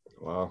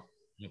wow.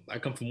 I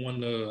come from y'all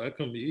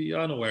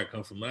know where I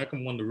come from. I come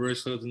from one of the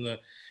worst hoods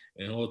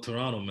in old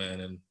Toronto, man,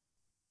 and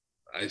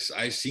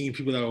I seen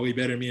people that were way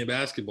better than me in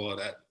basketball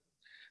that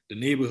the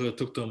neighborhood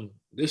took them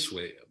this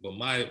way, but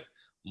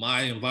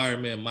my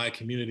environment, my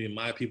community, and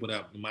my people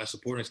that my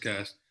supporters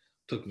cast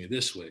took me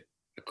this way.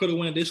 I could have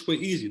went this way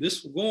easy.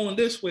 Going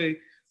this way,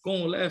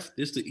 going left,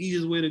 it's the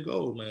easiest way to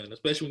go, man.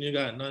 Especially when you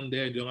got none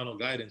there, you don't have no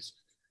guidance.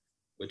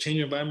 But changing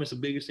your environment is the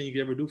biggest thing you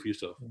can ever do for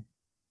yourself.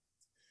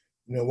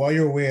 You know, while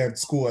you're away at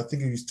school, I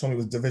think you told me it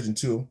was Division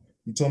II.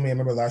 You told me, I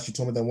remember last, you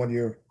told me that one of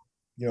your,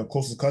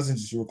 closest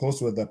cousins you were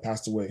close with that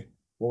passed away.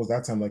 What was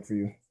that time like for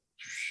you?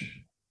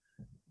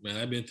 Man,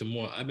 I've been to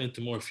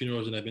more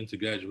funerals than I've been to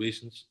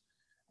graduations.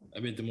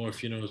 I've been to more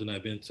funerals than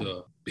I've been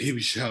to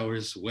baby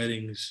showers,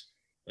 weddings.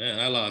 Man,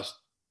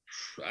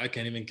 I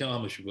can't even count how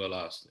much people I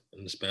lost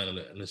in the span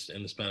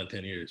of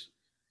 10 years.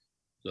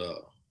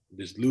 So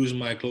just losing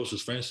my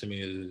closest friends to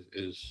me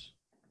is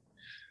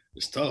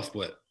tough,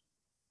 but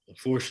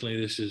unfortunately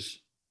this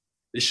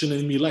shouldn't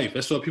even be life.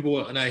 That's what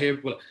people, and I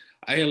hear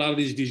a lot of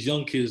these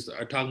young kids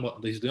are talking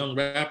about, these young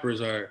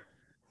rappers are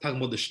talking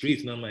about the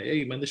streets, and I'm like,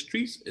 hey man, the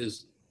streets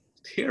is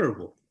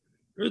terrible.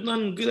 There's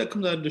nothing good that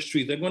comes out of the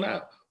streets. Like we're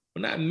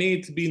not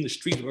made to be in the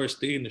streets or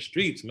stay in the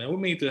streets, man. We're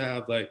made to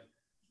have like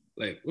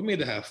we're made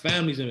to have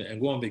families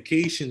and go on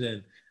vacations,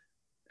 and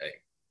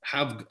like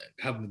have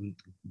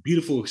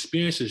beautiful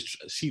experiences,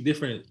 see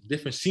different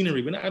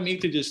scenery, but not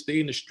made to just stay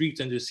in the streets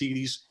and just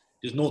see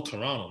there's no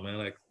Toronto, man.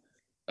 Like,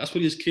 that's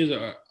what these kids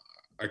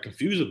are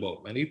confused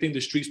about, man. They think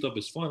the street stuff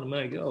is fun. I'm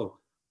like, yo,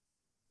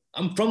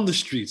 I'm from the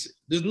streets.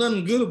 There's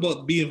nothing good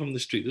about being from the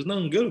street. There's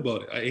nothing good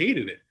about it. I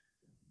hated it.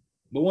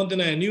 But one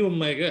thing I knew, I'm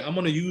like, yeah, I'm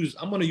gonna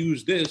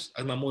use this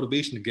as my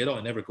motivation to get out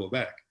and never go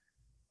back.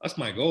 That's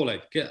my goal.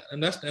 Like, yeah,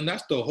 and that's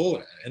the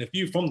whole. And if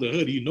you're from the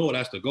hood, you know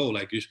that's the goal.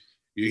 Like,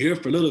 you're here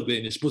for a little bit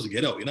and you're supposed to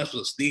get out. You're not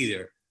supposed to stay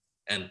there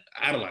and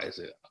idolize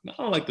it. I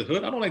don't like the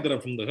hood. I don't like that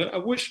I'm from the hood. I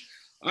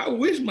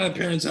wish my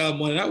parents had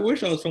money. I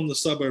wish I was from the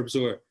suburbs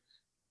or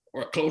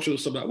closer to the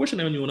suburbs. I wish I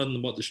never knew nothing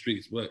about the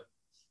streets. But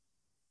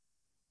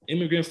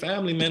immigrant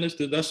family, man,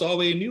 that's all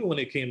they knew when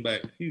they came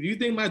back. You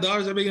think my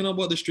daughter's ever gonna know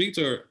about the streets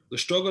or the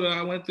struggle that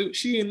I went through?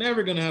 She ain't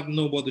never gonna have to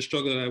know about the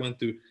struggle that I went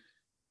through.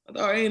 My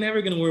daughter ain't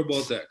never gonna worry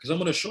about that because I'm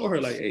gonna show her,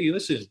 like, hey,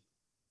 listen,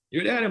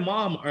 your dad and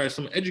mom are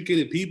some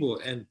educated people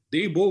and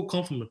they both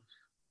come from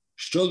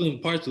struggling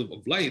parts of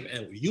life,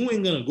 and you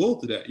ain't gonna go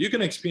through that. You're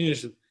gonna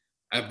experience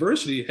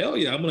adversity. Hell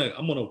yeah, I'm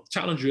gonna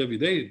challenge you every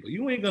day, but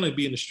you ain't gonna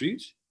be in the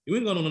streets. You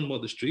ain't gonna know nothing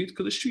about the streets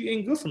because the street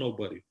ain't good for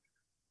nobody.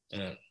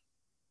 And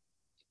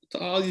to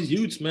all these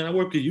youths, man, I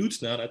work with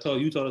youths now, and I tell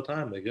youths all the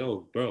time, like,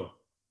 yo, bro,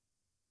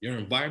 your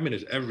environment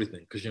is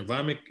everything because your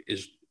environment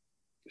is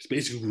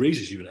basically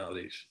raises you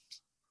nowadays.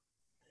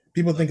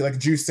 People think, like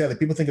Juice said, like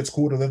people think it's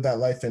cool to live that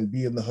life and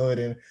be in the hood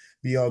and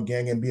be all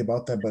gang and be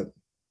about that, but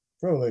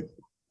bro, like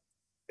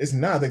it's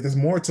not. Like there's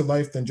more to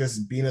life than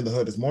just being in the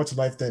hood. There's more to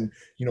life than,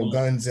 you know,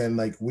 guns and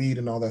like weed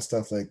and all that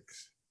stuff. Like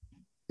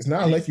it's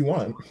not a life you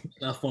want. It's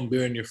not fun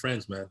burying your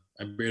friends, man.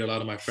 I buried a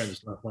lot of my friends.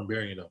 It's not fun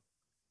burying them.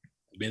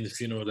 I've been to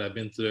funerals. I've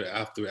been to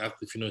after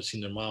the funeral,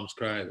 seen their moms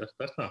cry.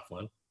 That's not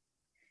fun.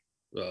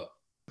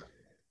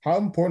 How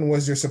important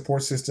was your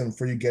support system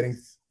for you getting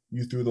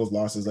you through those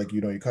losses? Like,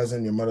 you know, your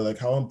cousin, your mother, like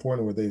how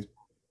important were they?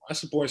 My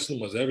support system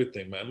was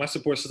everything, man. My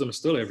support system is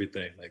still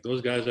everything. Like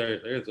those guys are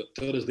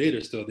till this day,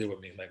 they're still there with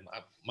me. Like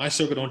my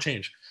circle don't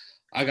change.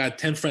 I got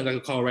 10 friends I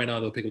could call right now.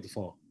 They'll pick up the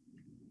phone.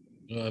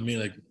 You know what I mean?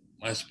 Like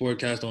my support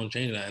cast don't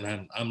change,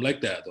 and I'm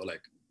like that though.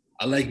 Like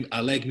I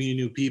like meeting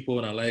new people,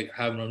 and I like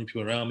having new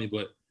people around me.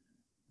 But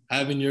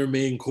having your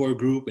main core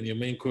group and your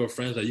main core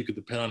friends that you could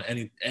depend on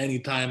any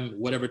time,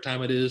 whatever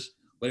time it is,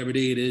 whatever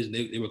day it is,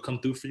 they will come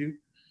through for you.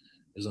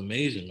 Is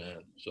amazing,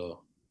 man.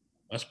 So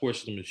my support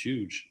system is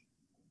huge.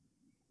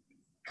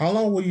 How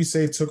long would you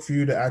say it took for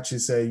you to actually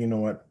say, you know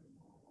what,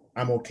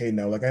 I'm okay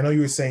now? Like I know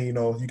you were saying, you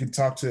know, you can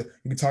talk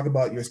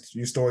about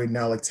your story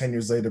now, like 10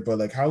 years later, but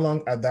like how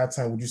long at that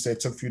time would you say it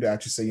took for you to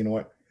actually say, you know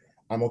what,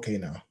 I'm okay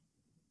now?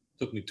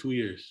 It took me 2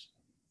 years.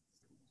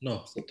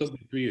 No, it took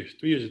me 3 years.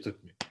 3 years it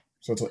took me.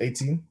 So until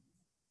 18?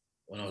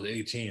 When I was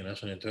 18,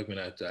 that's when it took me.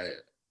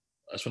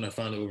 That's when I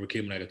finally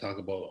overcame and I could talk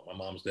about my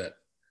mom's death.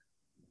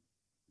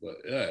 But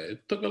yeah,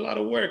 it took a lot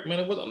of work, man.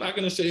 I'm not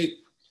gonna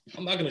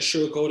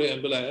sugarcoat it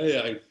and be like,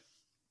 hey,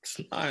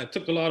 it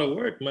took a lot of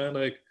work, man.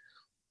 Like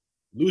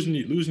losing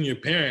your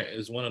parent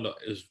is one of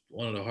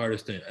the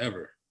hardest things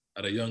ever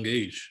at a young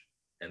age,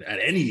 and at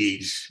any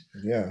age.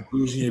 Yeah,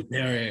 losing your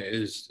parent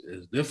is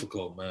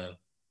difficult, man.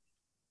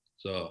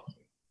 So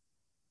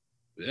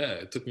yeah,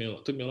 it took me a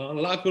lot. A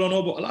lot of people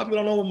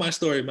don't know about my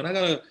story, man. I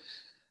got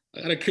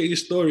a crazy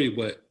story,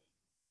 but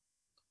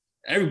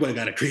everybody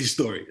got a crazy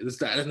story.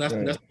 That's what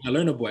I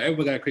learned about.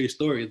 Everybody got a crazy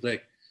story. It's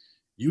like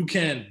you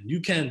can't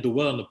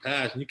dwell on the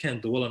past and you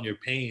can't dwell on your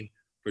pain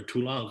for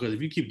too long, because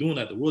if you keep doing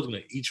that, the world's gonna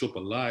eat you up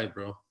alive,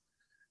 bro.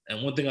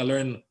 And one thing I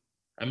learned,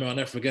 I mean, I'll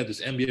never forget.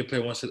 This NBA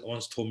player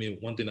once told me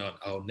one thing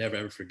I'll never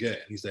ever forget.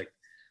 And he's like,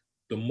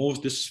 the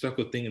most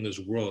disrespectful thing in this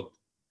world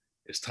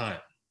is time,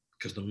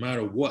 because no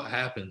matter what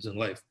happens in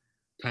life,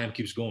 time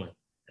keeps going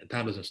and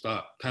time doesn't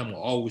stop. Time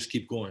will always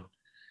keep going.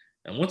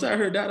 And once I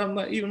heard that, I'm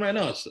like, even right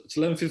now, it's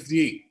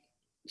 11:58.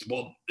 It's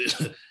about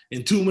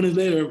in 2 minutes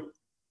later,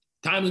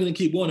 time is gonna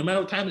keep going. No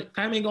matter what,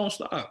 time ain't gonna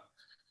stop.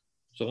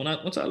 So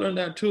once I learned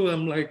that too,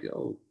 I'm like,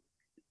 yo,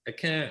 I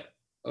can't.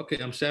 Okay,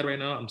 I'm sad right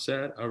now. I'm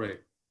sad. All right.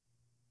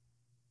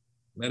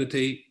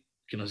 Meditate.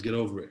 Okay, let's get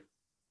over it.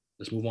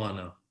 Let's move on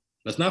now.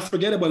 Let's not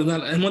forget about it.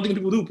 And one thing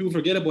people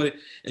forget about it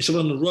and shove it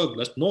on the rug.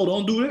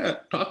 Don't do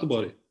that. Talk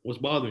about it. What's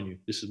bothering you?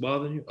 This is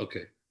bothering you?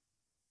 Okay.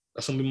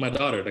 That's gonna be my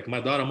daughter. Like my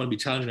daughter, I'm gonna be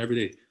challenging every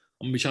day.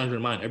 I'm gonna be challenging her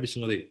mind every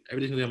single day.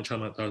 Every single day, I'm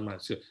challenging my daughter's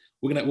mind. So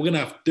we're gonna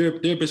have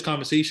therapist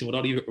conversation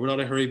without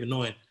her even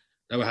knowing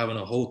that we're having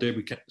a whole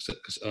therapy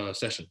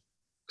session.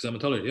 Because I'm gonna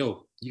tell her,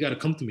 yo, you gotta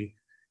come to me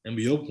and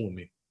be open with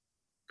me.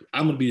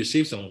 I'm gonna be your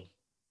safe zone.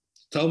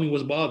 Tell me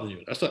what's bothering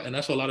you. That's what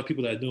a lot of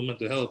people that do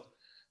mental health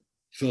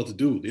fail to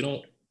do.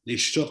 They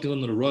shove things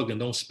under the rug and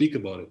don't speak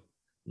about it.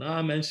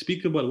 Nah, man,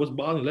 speak about it. What's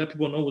bothering you? Let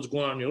people know what's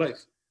going on in your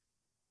life.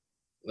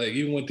 Like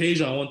even with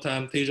Tejan, one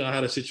time Tejan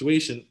had a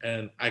situation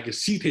and I could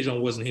see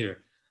Tejan wasn't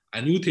here.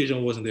 I knew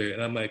Tejan wasn't there,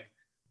 and I'm like,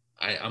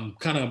 I'm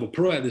kind of a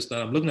pro at this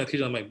now. I'm looking at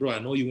Tejan, I'm like, bro, I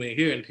know you ain't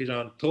here. And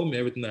Tejan told me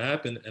everything that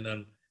happened, and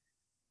then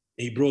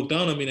he broke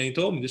down on me and he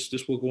told me this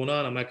what's going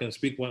on. I'm not gonna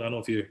speak one. I don't know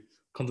if you're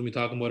comfortable me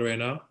talking about it right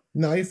now.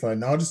 No, you're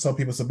fine. I'll just tell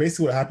people. So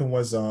basically, what happened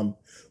was,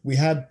 we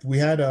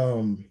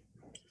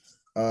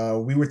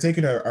were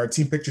taking our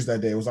team pictures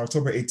that day. It was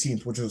October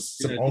 18th, which was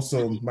Yeah, it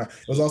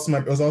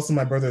was also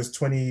my brother's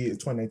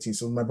 2019.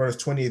 So my brother's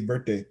 28th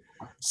birthday.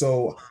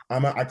 So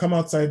I come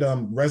outside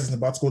residence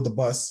about to go to the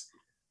bus.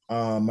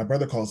 My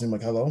brother calls me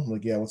like, hello. I'm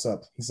like, yeah, what's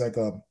up? He's like,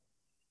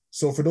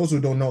 so for those who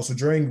don't know, so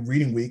during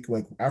reading week,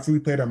 like after we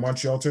played our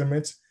Montreal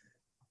tournament,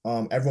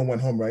 everyone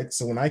went home, right?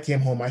 So when I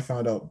came home, I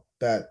found out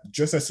that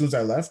just as soon as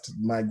I left,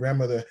 my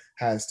grandmother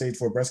had stage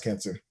 4 breast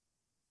cancer.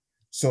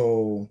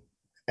 So,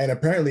 and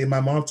apparently my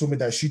mom told me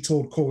that she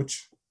told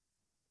Coach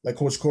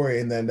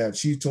Corey, and then that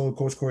she told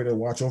Coach Corey to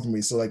watch over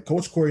me. So like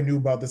Coach Corey knew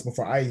about this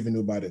before I even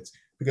knew about it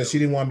because she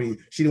didn't want me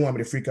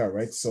to freak out,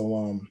 right?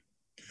 So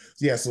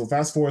yeah, so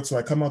fast forward, so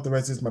I come out the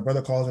residence, my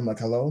brother calls him like,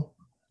 hello.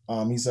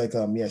 He's like,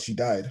 yeah, she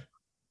died.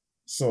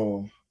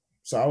 So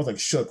I was like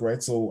shook,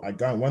 right? So I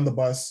won the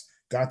bus,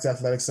 got to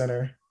athletic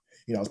center,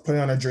 I was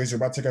putting on a jersey,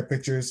 about to take our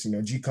pictures,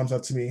 G comes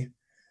up to me,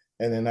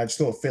 and then I just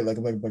still fit like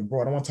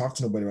bro, I don't want to talk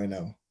to nobody right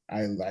now.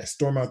 I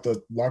storm out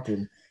the locker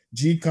room.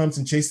 G comes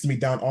and chases me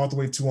down all the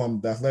way to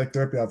the athletic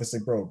therapy office.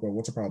 Like, bro,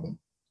 what's the problem?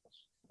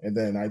 And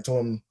then I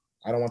told him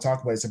I don't want to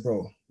talk about it. I said,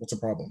 bro, what's the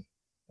problem?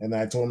 And then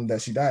I told him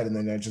that she died, and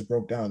then I just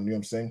broke down. You know what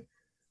I'm saying?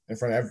 In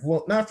front of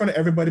not in front of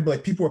everybody, but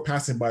like people were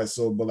passing by.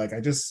 So, but like I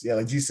just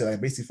like G said, I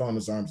basically fell in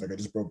his arms. Like I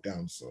just broke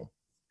down. So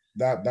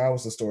that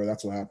was the story.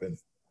 That's what happened.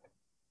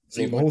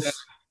 So the whole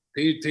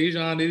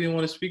Tajon, they didn't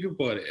want to speak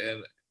about it,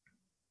 and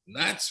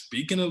not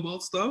speaking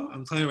about stuff,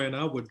 I'm telling you right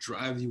now, would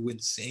drive you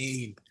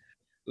insane.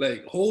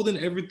 Like holding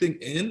everything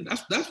in,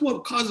 that's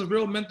what causes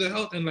real mental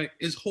health, and like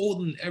is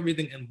holding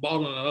everything and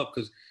bottling it up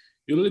because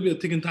you're literally a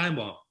ticking time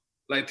bomb.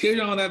 Like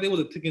Tajon on that day was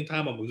a ticking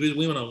time bomb. We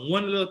went on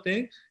one little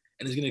thing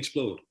and it's gonna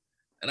explode.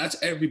 And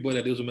that's everybody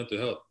that deals with mental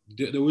health.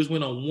 They always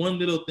went on one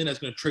little thing that's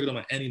gonna trigger them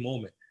at any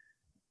moment.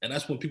 And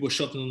that's when people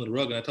shove them under the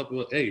rug. And I tell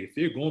people, hey, if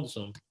you're going to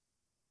something,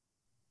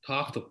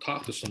 talk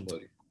to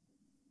somebody.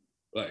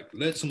 Like,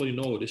 let somebody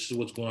know this is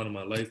what's going on in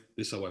my life.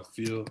 This is how I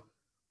feel.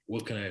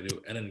 What can I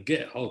do? And then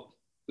get help.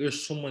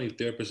 There's so many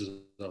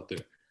therapists out there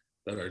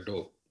that are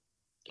dope.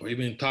 Or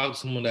even talk to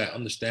someone that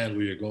understands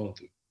what you're going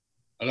through.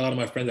 I got a lot of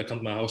my friends that come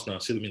to my house now,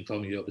 sit with me and tell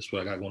me, yo, this is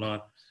what I got going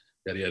on,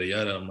 yada, yada,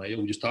 yada. I'm like,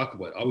 yo, we just talk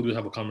about it. All we do is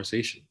have a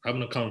conversation.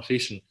 Having a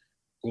conversation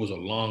goes a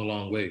long,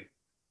 long way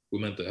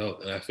with mental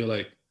health. And I feel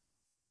like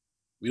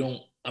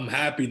I'm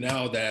happy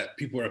now that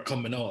people are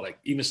coming out, like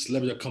even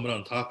celebrities are coming out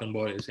and talking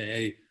about it and saying,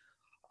 hey,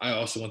 I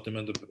also went through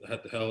mental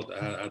health.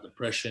 I had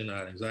depression, I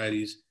had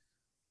anxieties,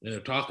 and they're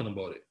talking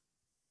about it.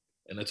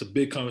 And it's a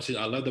big conversation.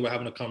 I love that we're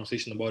having a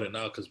conversation about it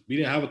now because we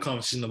didn't have a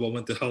conversation about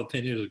mental health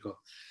 10 years ago.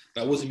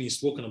 That wasn't being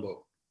spoken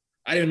about.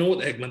 I didn't know what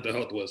the heck mental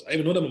health was. I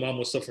didn't know that my mom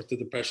was suffering through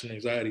depression and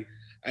anxiety.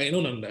 I didn't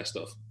know none of that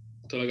stuff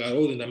until I got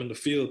older and I'm in the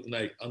field and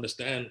I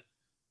understand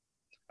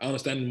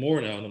more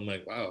now. And I'm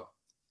like, wow,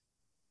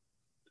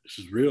 this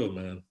is real,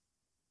 man.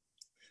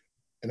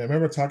 And I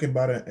remember talking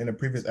about it in a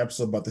previous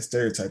episode about the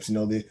stereotypes.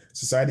 The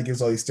society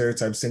gives all these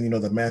stereotypes saying,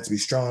 the man to be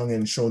strong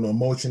and show no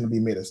emotion, to be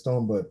made of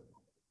stone. But,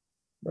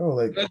 bro,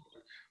 like...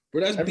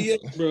 That's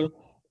BS, bro.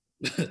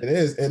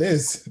 It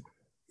is.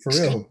 For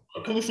real.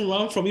 Coming from where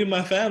I'm from, even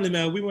my family,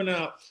 man, we weren't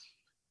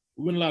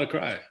allowed to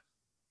cry.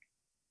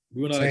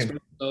 We weren't allowed to express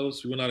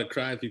ourselves. We weren't allowed to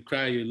cry. If you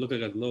cry, you look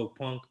like a little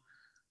punk.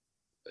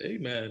 Hey,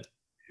 man,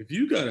 if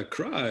you gotta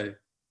cry,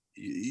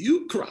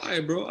 you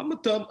cry, bro. I'm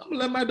gonna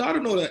let my daughter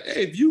know that.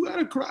 Hey, if you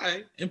gotta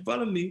cry in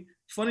front of me, in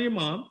front of your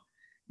mom,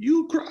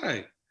 you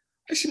cry.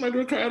 I see my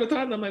girl cry all the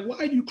time. And I'm like, why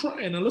are you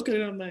crying? I look at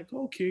her. I'm like,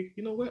 okay,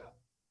 you know what?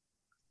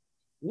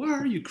 Why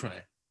are you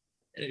crying?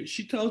 And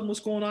she tells me what's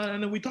going on,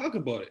 and then we talk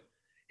about it.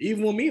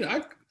 Even with me,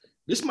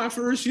 this is my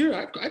first year.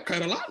 I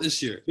cried a lot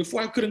this year.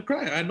 Before I couldn't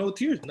cry. I had no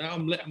tears. Now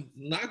I'm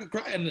not gonna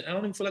cry, and I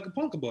don't even feel like a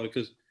punk about it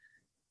because,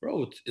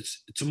 bro,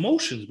 it's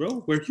emotions,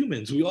 bro. We're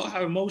humans. We all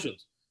have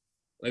emotions.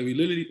 Like we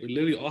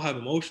literally all have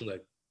emotions.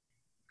 Like,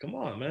 come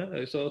on, man.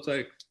 Like, so it's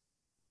like,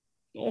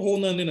 don't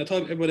hold nothing in. I'm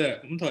telling everybody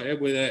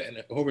that,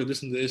 and whoever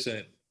listen to this,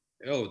 and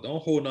yo,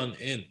 don't hold nothing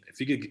in. If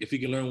you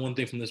can learn one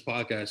thing from this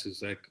podcast,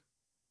 is like,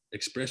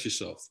 express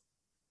yourself.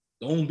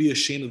 Don't be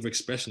ashamed of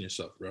expressing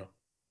yourself, bro.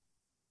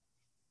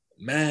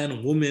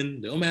 Man, woman,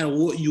 no matter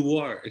what you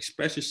are,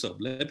 express yourself.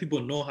 Let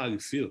people know how you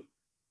feel.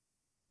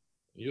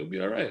 You'll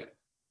be all right.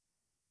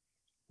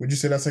 Would you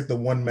say that's like the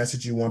one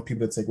message you want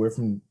people to take away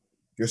from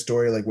your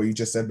story, like what you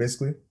just said,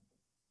 basically?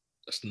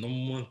 That's the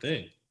number one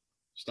thing.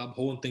 Stop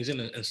holding things in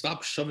and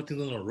stop shoving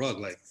things on the rug.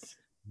 Like,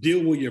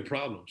 deal with your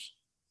problems.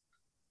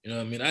 You know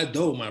what I mean? I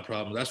dealt with my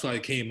problems. That's why I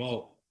came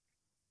out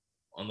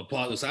on the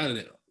positive side of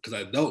it, because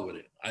I dealt with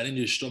it. I didn't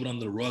just shove it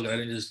under the rug. I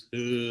didn't just,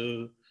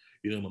 my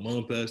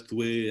mom passed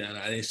away and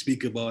I didn't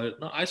speak about it.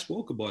 No, I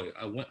spoke about it.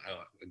 I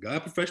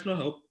got professional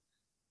help.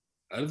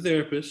 I had a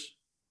therapist.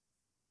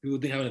 People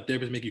think having a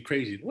therapist make you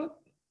crazy. What?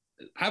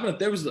 Having a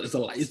therapist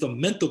is a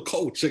mental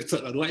coach. It's a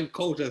life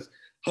coach that's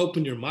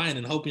helping your mind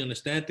and helping you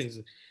understand things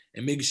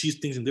and making you see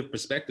things in different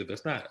perspective.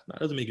 That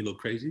doesn't make you look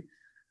crazy.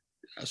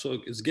 So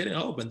it's getting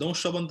help and don't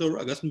shove under the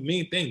rug. That's the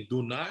main thing.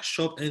 Do not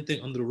shove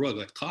anything under the rug.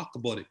 Like, talk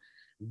about it.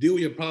 deal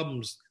with your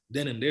problems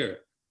then and there.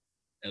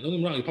 And don't get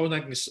me wrong, you're probably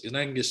it's not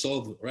gonna get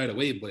solved right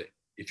away. But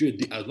if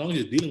as long as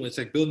you're dealing with it, it's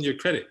like building your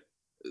credit.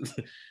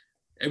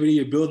 Every day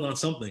you're building on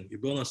something. You're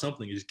building on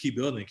something. You just keep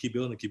building, keep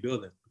building, keep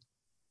building.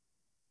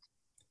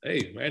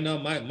 Hey, right now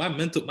my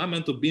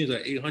mental being is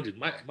at 800.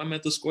 My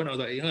mental score now is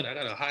at 800. I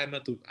got a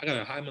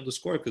high mental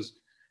score because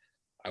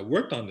I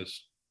worked on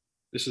this.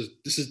 This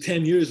is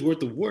 10 years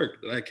worth of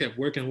work that I kept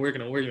working on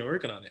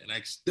it, and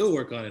I still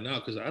work on it now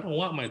because I don't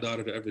want my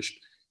daughter to ever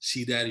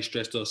see daddy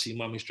stressed out, see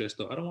mommy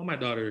stressed out. I don't want my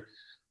daughter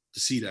to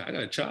see that. I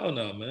got a child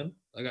now, man.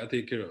 I got to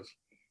take care of.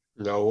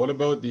 Now, what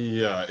about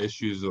the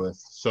issues with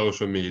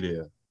social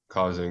media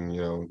causing,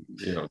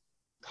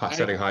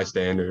 setting high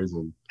standards?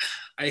 And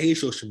I hate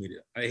social media.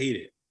 I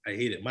hate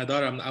it. My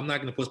daughter, I'm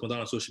not going to post my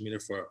daughter on social media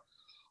for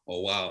a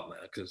while, man,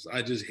 because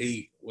I just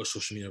hate what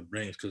social media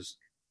brings because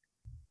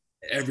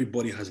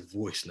everybody has a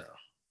voice now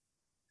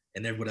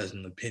and everybody has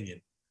an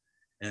opinion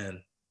and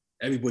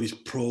everybody's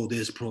pro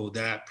this, pro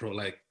that, pro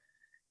like,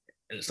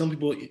 and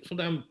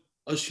sometimes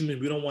us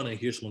humans, we don't want to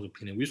hear someone's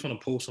opinion. We just want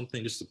to post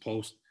something just to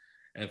post.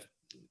 And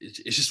it's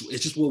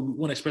just what we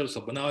want to express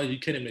yourself. But now you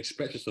can't even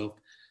express yourself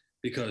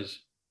because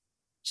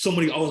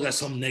somebody always got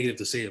something negative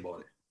to say about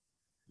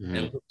it. Mm-hmm.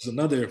 And it's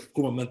another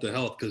form of mental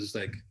health because it's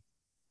like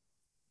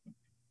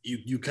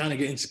you kind of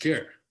get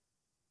insecure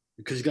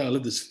because you got to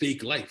live this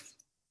fake life.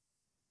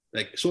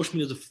 Like social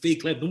media is a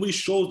fake life. Nobody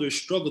shows their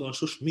struggle on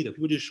social media.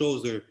 People just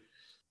shows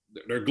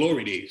their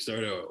glory days,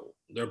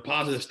 their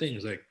positive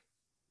things. Like,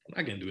 I'm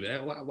not gonna do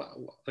that.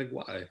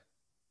 Why?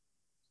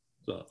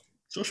 So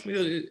social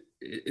media,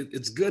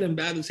 it's good and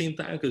bad at the same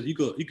time because you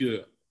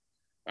could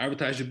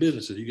advertise your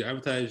businesses. You can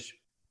advertise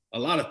a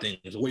lot of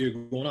things. What you're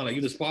going on.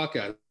 Like this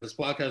podcast,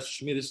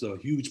 social media, this is a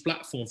huge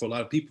platform for a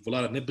lot of people, for a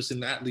lot of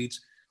Nipissing athletes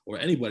or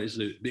anybody. It's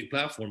a big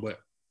platform, but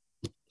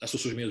that's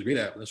what social media is great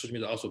at. And social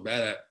media is also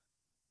bad at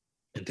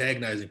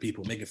antagonizing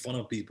people, making fun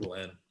of people,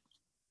 and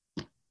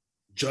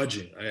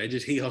judging. I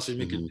just hate how social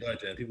media can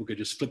judge, and people could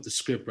just flip the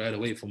script right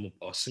away from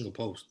a single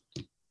post.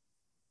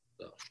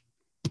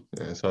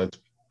 So it's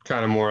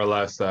kind of more or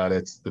less that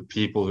it's the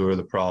people who are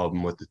the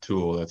problem with the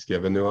tool that's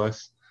given to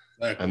us.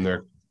 Exactly. And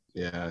they're,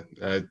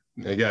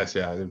 I guess,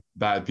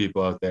 bad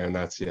people out there. And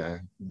that's,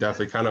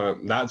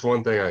 definitely that's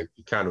one thing I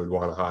kind of would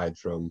want to hide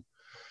from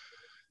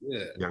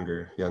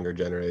younger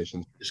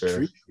generations.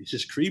 It's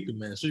just creepy,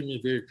 man. Social media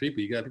is very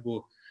creepy. You got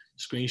people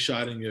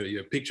screenshotting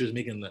your pictures,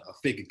 making a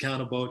fake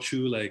account about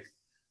you. Like,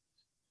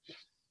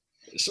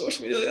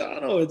 social media, I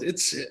don't know.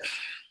 It's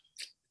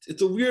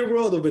a weird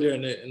world over there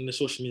in the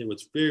social media.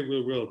 It's a very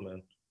weird world,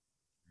 man.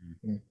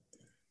 Mm-hmm.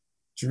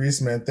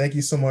 Girece, man, thank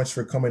you so much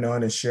for coming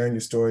on and sharing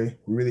your story.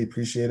 We really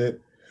appreciate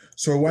it.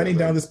 So we're winding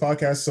down this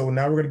podcast. So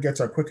now we're going to get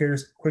to our quick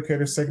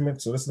hitter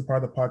segment. So this is the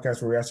part of the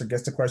podcast where we ask our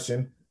guest a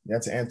question. You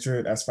have to answer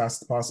it as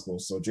fast as possible.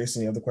 So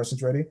Jason, you have the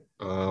questions ready?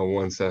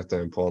 1 second.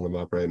 I'm pulling them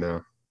up right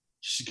now.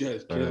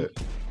 Good. All right.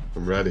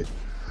 I'm ready.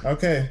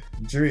 Okay.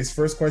 Girece,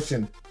 first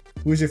question.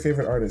 Who's your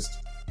favorite artist?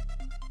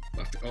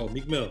 Oh,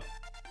 Meek Mill.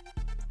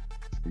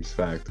 It's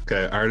fact.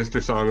 Okay. Artist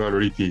or song on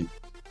repeat?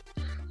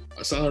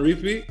 A song on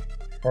repeat?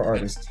 Or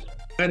artist? A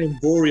guy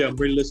named Vori I'm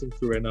really listening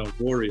to right now.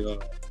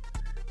 Vori.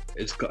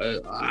 It's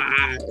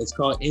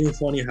called Ain't It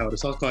Funny How. The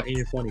song's called Ain't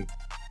It Funny.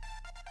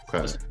 Okay.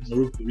 That's a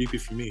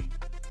repeat for me.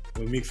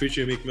 With Meek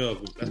featuring Meek Mill.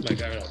 That's my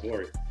guy right now,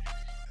 Vori.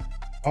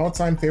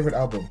 All-time favorite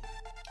album?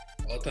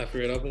 All-time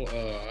favorite album?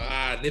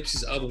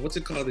 Nipsey's album. What's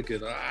it called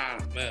again?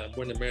 Man, I'm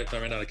running the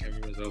marathon right now. I can't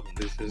remember his album.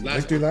 His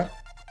last Victory Lap?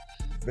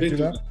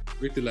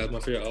 Victory Lap is my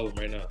favorite album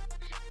right now.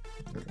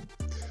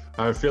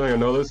 I have a feeling I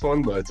know this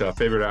one, but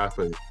favorite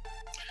athlete?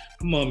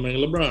 Come on, man.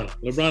 LeBron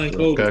and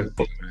Kobe. Okay.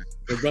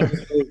 LeBron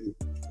and Kobe.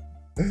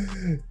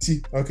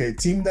 Okay,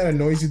 team that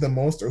annoys you the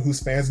most or whose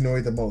fans annoy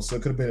you the most. So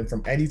it could have been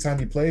from any time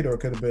he played, or it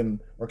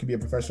could be a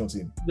professional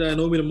team. That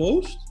annoy me the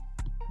most?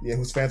 Yeah,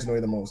 whose fans annoy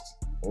you the most,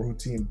 or who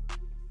team?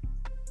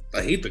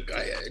 I hate the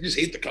guy. I just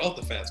hate the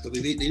Carlton fans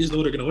because they just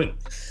know they're gonna win.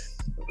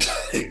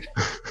 They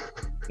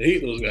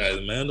hate those guys,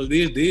 man.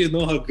 They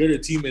know how good their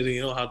team is,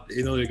 and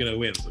they know they're gonna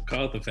win. So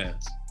Carlton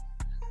fans.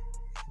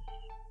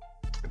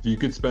 If you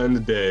could spend a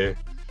day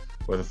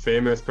with a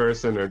famous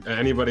person or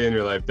anybody in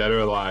your life, dead or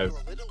alive,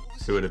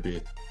 who would it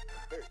be?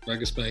 I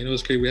could spend.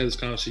 What's crazy? We had this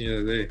conversation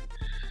the other day.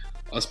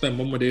 I'll spend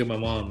one more day with my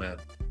mom, man.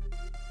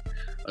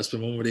 I'll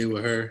spend one more day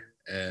with her,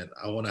 and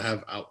I want to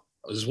have.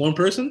 Just one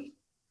person?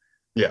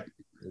 Yeah.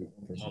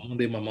 One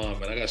day, my mom,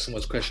 man. I got so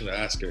much question to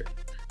ask her.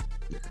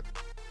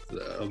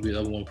 I'll be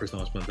the one person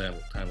I'll spend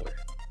time with.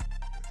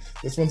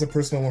 This one's a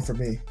personal one for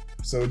me.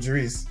 So,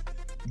 Girece,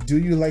 do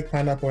you like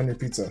pineapple on your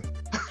pizza?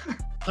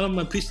 I don't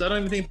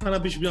even think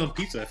pineapple should be on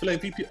pizza. I feel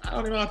like I don't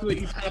even know how people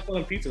eat pineapple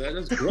on pizza.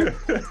 That's gross.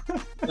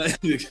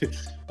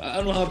 I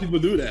don't know how people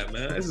do that,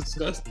 man. That's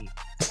disgusting.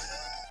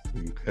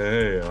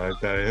 Okay, I like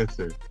that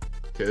answer.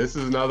 Okay, this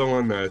is another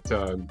one that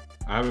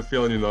I have a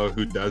feeling you know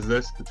who does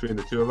this between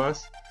the two of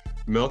us.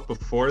 Milk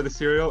before the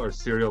cereal or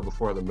cereal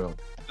before the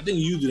milk? I think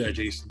you do that,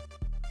 Jason.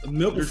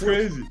 Milk You're before.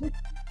 crazy.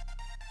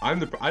 I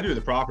do it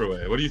the proper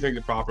way. What do you think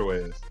the proper way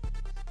is?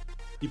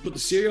 You put the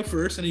cereal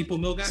first, and then you put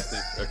milk after.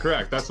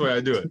 Correct. That's the way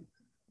I do it.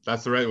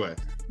 That's the right way.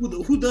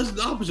 Who does it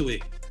the opposite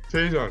way?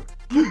 Tajon.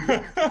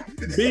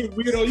 Big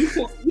weirdo. You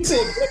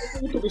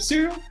put the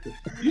cereal.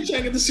 You trying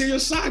to get the cereal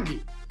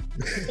soggy.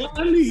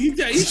 You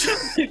trying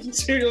to get the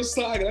cereal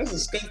soggy. That's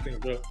disgusting,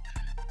 bro.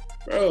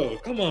 Bro,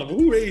 come on.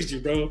 Who raised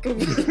you, bro? Come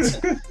on.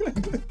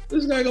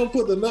 This guy gonna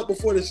put the nut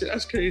before the shit.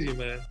 That's crazy,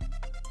 man.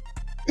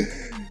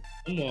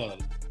 Come on.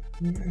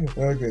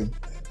 Okay.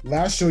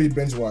 Last show you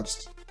binge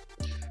watched.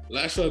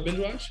 Last show I binge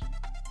watched?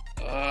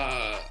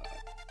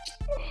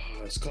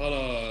 It's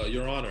called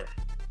Your Honor.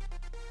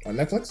 On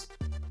Netflix?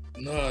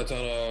 No, it's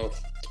on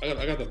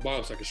I got the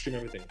box. I can stream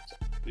everything.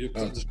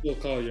 It's still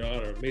called Your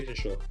Honor, Mason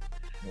show.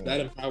 Oh.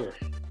 That and Power.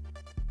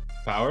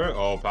 Power?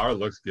 Oh, Power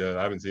looks good.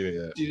 I haven't seen it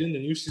yet. The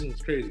new season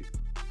is crazy.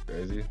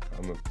 Crazy?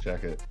 I'm gonna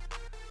check it.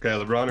 Okay,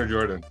 LeBron or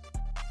Jordan?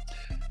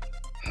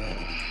 I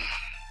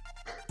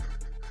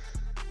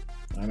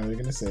know what you're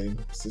gonna say.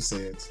 Just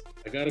say it.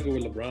 I gotta go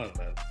with LeBron,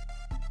 man.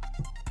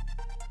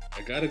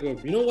 I gotta go.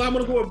 You know why I'm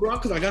gonna go with Bron?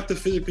 Because I got to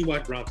physically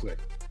watch Bron play.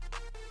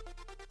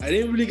 I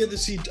didn't really get to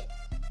see.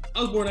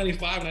 I was born in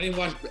 '95, and I didn't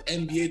watch the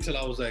NBA till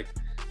I was like,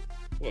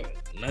 what,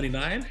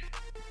 '99?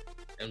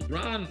 And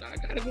Bron, I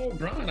gotta go with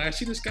Bron. I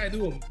see this guy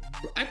do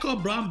I call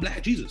Bron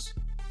Black Jesus.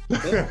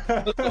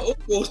 It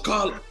was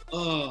called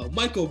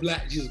Michael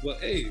Black Jesus, but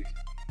hey,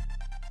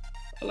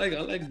 I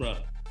like Bron.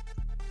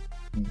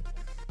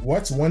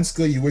 What's one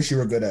skill you wish you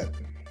were good at?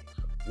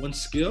 One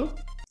skill?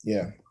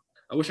 Yeah.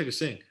 I wish I could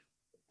sing.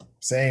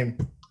 Same.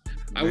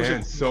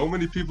 Man, so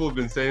many people have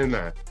been saying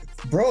that.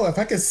 Bro, if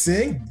I could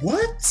sing,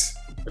 what?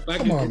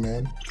 Come on,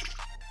 man.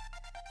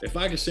 If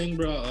I could sing,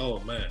 bro, oh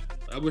man,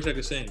 I wish I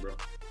could sing, bro.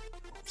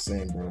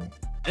 Same, bro.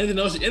 Anything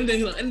else you can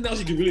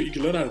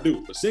learn how to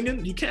do, but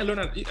singing you can't learn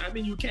how to. I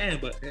mean, you can,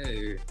 but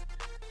hey.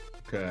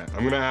 Okay,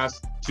 I'm gonna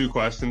ask 2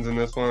 questions in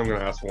this one. I'm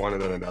gonna ask one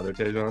and then another,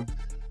 Tajon.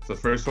 So the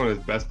first one is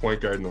best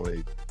point guard in the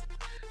league.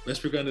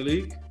 Best point guard in the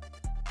league?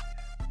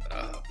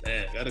 Oh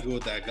man, gotta go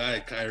with that guy,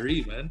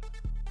 Kyrie, man.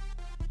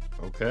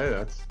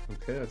 Okay,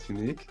 that's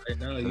unique. Right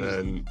now, and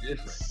then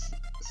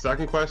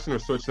second question, we're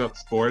switching up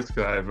sports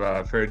because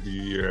I've heard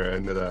you're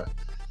into the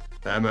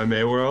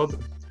MMA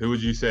world. Who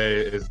would you say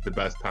is the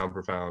best pound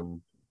for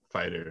pound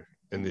fighter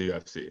in the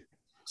UFC?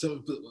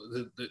 So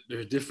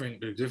there's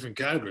different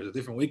categories, there's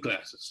different weight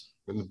classes.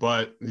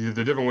 But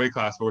they're different weight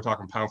classes, but we're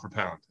talking pound for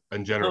pound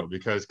in general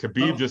because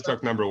Khabib just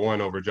took #1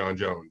 over John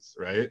Jones,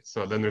 right?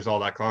 So then there's all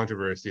that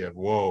controversy of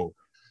whoa.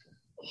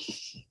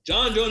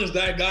 John Jones is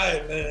that guy,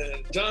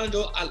 man. John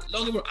Jones, I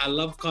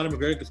love Conor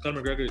McGregor because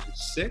Conor McGregor is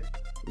sick.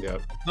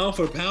 Yep. Pound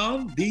for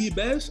pound, the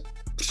best,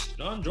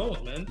 John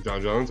Jones, man. John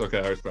Jones? Okay,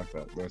 I respect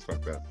that.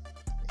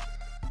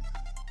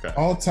 Okay.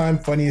 All-time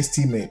funniest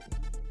teammate.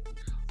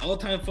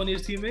 All-time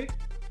funniest teammate?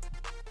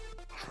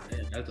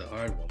 Man, that's a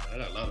hard one. I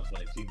got a lot of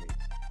funny teammates.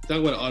 We talk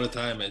about it all the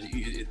time, man.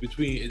 It's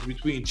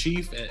between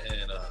Chief and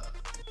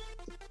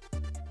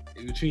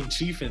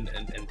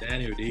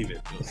Danny or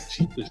David. You know,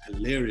 Chief is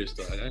hilarious,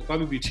 though. I'd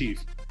probably be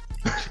Chief.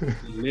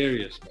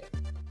 Hilarious, man.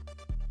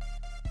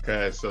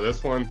 Okay, so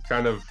this one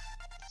kind of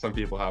some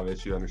people have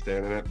issue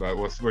understanding it, but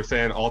we're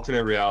saying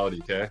alternate reality,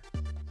 okay?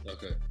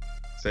 Okay.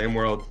 Same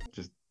world,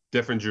 just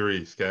different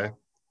juries, okay?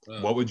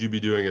 What would you be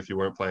doing if you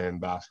weren't playing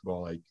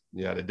basketball? Like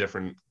you had a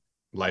different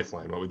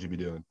lifeline. What would you be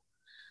doing?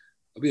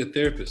 I'll be a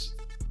therapist.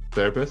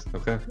 Therapist?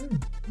 Okay.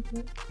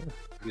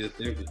 I'll be a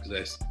therapist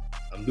because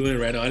I'm doing it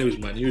right now. Anyways,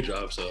 my new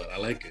job, so I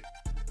like it.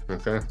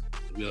 Okay.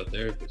 I'll be a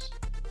therapist.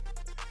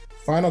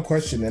 Final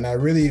question, and I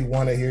really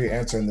want to hear your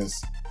answer on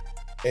this.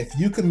 If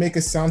you could make a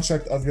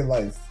soundtrack of your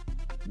life,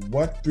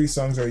 what 3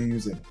 songs are you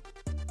using?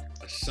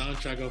 A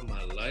soundtrack of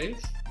my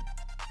life?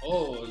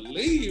 Oh,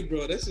 Lee,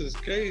 bro, this is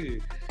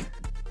crazy.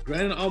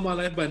 Grinding All My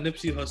Life by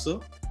Nipsey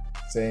Hussle.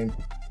 Same.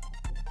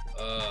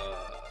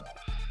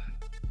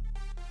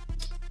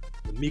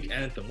 The Meek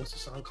Anthem. What's the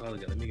song called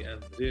again? The Meek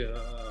Anthem. Yeah,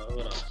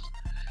 hold on.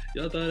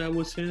 Y'all thought I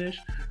was finished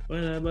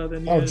when I about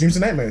that. Oh, Dreams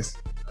and Nightmares.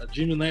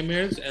 Dreams and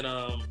Nightmares, and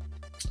I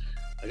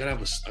gotta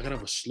have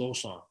a slow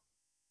song.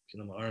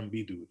 You know, I'm an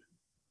R&B dude.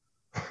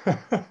 I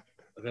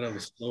gotta have a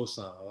slow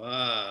song.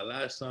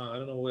 Last song. I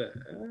don't know what.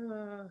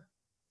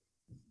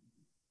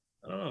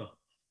 I don't know.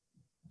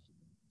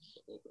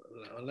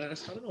 I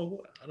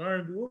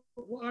don't know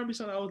what R&B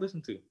song I would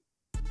listen to.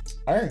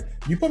 All right,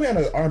 you put me on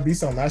an R&B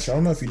song last year. I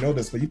don't know if you know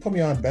this, but you put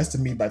me on "Best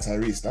of Me" by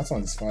Tyrese. That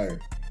song is fire.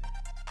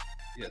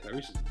 Yeah,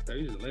 Tyrese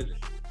is a legend.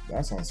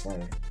 That song's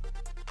fire.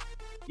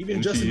 Even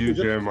Into Justin You,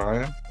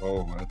 Jeremiah.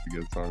 Oh, that's a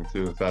good song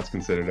too. If that's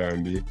considered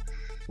R&B.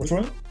 Which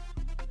one?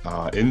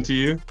 Into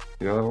You.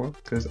 You know that one?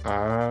 Because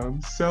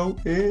I'm so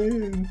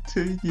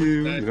into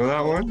you. You know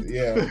that one?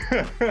 Yeah.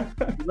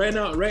 right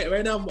now,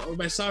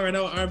 my song right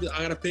now, R&B,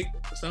 I gotta pick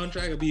a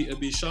soundtrack. It'd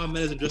be Shawn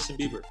Mendes and Justin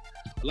Bieber.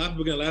 A lot of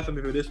people are gonna laugh at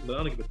me for this, but I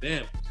don't give a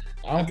damn.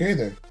 I don't care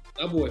either.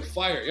 That boy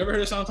fire. You ever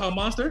heard a song called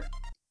Monster?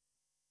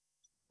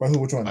 By who?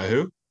 Which one? By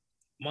who?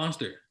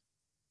 Monster.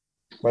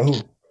 By who?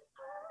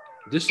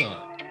 This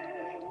song.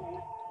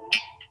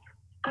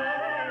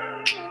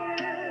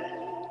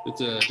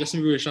 It's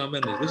Justin Bieber and Shawn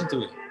Mendes. Listen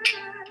to it.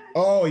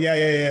 Oh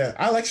yeah.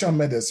 I like Shawn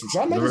Mendes.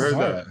 Shawn Never Mendes is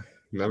heard hard. that.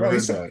 Never Bro,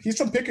 heard that. he's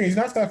from Pickering. He's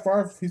not that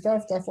far. He's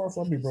not that far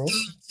from me, bro.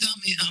 Tell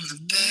me I'm the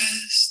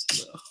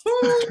best.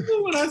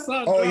 When I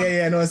saw Oh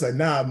yeah. No, it's like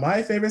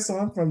my favorite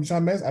song from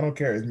Shawn Mendes. I don't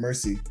care. It's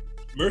Mercy.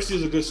 Mercy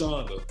is a good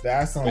song though.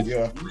 That song,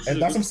 yo.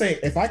 And that's what I'm saying.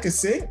 If I could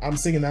sing, I'm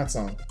singing that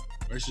song.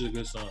 Mercy is a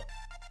good song.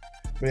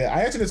 But yeah,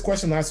 I answered this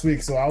question last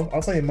week, so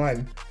I'll tell you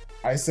mine.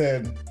 I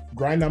said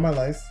grind on my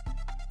life.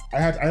 I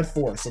had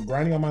 4. So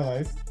grinding on my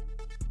life.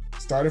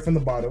 Started from the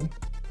bottom.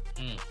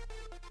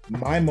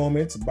 My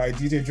Moment by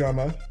DJ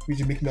Drama,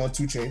 featuring Meek Mill and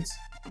 2 Chainz.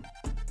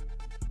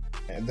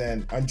 And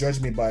then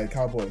Unjudge Me by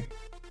Cowboy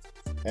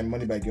and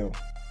Moneybagg Yo.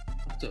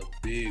 That's a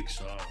big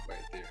song right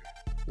there.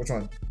 Which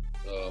one?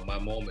 My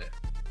Moment.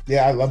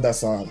 Yeah, I love that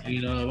song.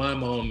 You know, My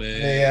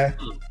Moment. Yeah.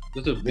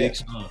 That's a big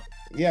song.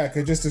 Yeah,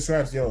 because it just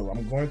describes, yo,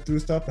 I'm going through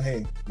stuff, but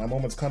hey, my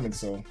moment's coming,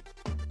 so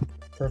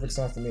perfect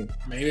song for me.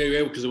 Man,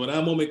 because when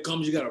that moment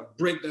comes, you gotta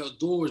break those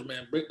doors,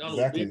 man. Break down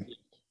those doors.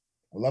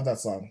 I love that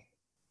song.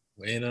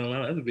 You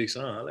know, that's a big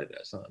song. I like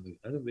that song.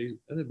 That's a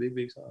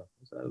big song.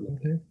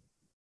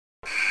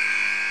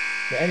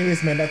 But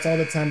anyways, man, that's all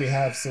the time we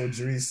have. So,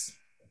 Girece,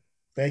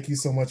 thank you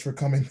so much for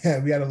coming,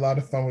 man. We had a lot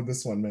of fun with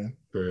this one, man.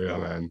 For real,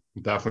 man.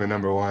 Definitely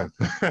number 1.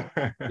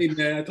 Hey,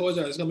 man, I told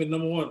y'all it's gonna be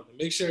number 1.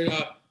 Make sure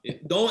y'all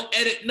don't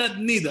edit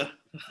nothing neither.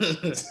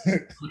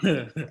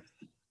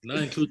 Not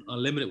include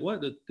unlimited.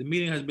 What? The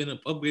meeting has been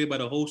upgraded by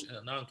the host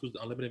and now includes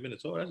unlimited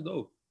minutes. Oh, that's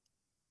dope.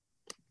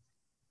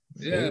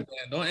 Yeah, man.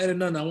 Don't edit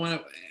nothing. I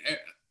want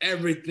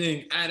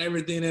everything. Add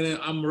everything in it.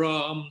 I'm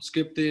raw. I'm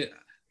scripted.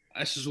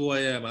 That's just who I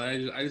am.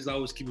 I just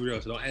always keep it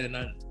real. So don't edit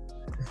nothing.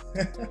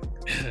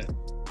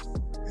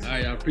 All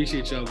right, I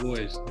appreciate y'all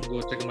boys. I'm going to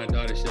go check out my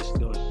daughter. She's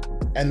doing.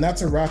 And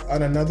that's a wrap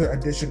on another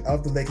edition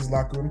of the Lakers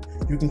Locker Room.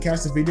 You can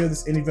catch the video of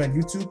this interview on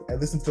YouTube and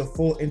listen to the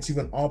full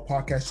interview on all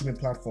podcast streaming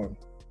platforms.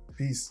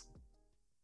 Peace.